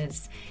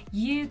listeners.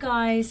 You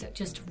guys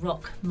just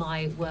rock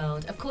my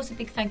world. Of course, a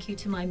big thank you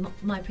to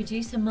my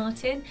producer,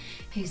 Martin,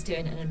 who's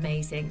doing an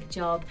amazing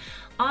job.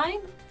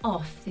 I'm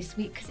off this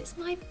week because it's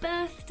my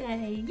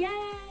birthday.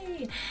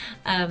 Yay!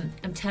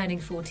 I'm turning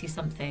 40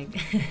 something,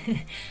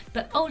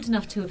 but old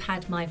enough to have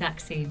had my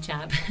vaccine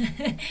jab.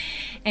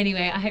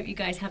 Anyway, I hope you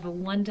guys have a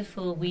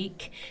wonderful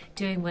week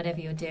doing whatever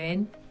you're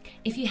doing.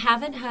 If you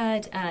haven't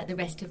heard the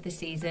rest of the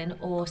season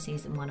or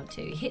season 1 or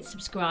 2, hit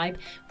subscribe.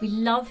 We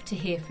love to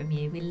hear from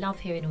you. We love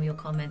hearing all your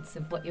comments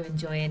of what you're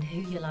enjoying, who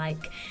you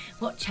like,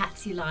 what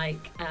chats you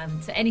like.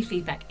 So any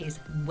feedback is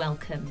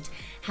welcomed.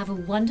 Have a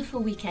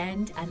wonderful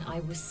weekend, and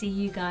I will see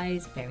you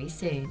guys very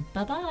soon.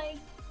 Bye-bye.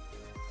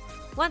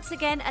 Once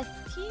again, a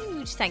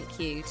huge thank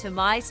you to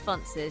my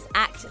sponsors,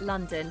 Act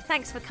London.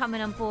 Thanks for coming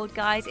on board,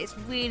 guys. It's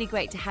really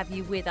great to have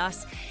you with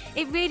us.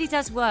 It really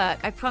does work,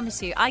 I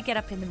promise you. I get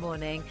up in the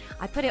morning,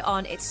 I put it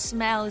on, it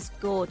smells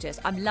gorgeous.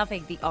 I'm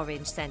loving the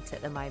orange scent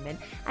at the moment,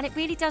 and it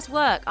really does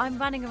work. I'm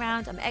running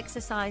around, I'm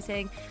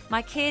exercising.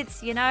 My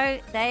kids, you know,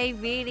 they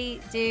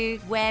really do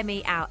wear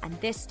me out, and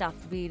this stuff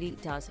really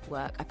does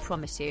work, I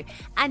promise you.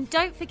 And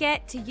don't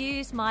forget to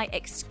use my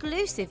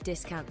exclusive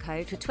discount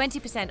code for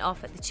 20%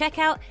 off at the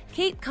checkout.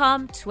 Keep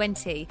Calm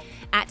 20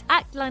 at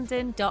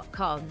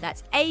actlondon.com.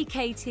 That's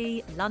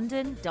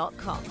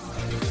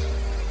aktlondon.com.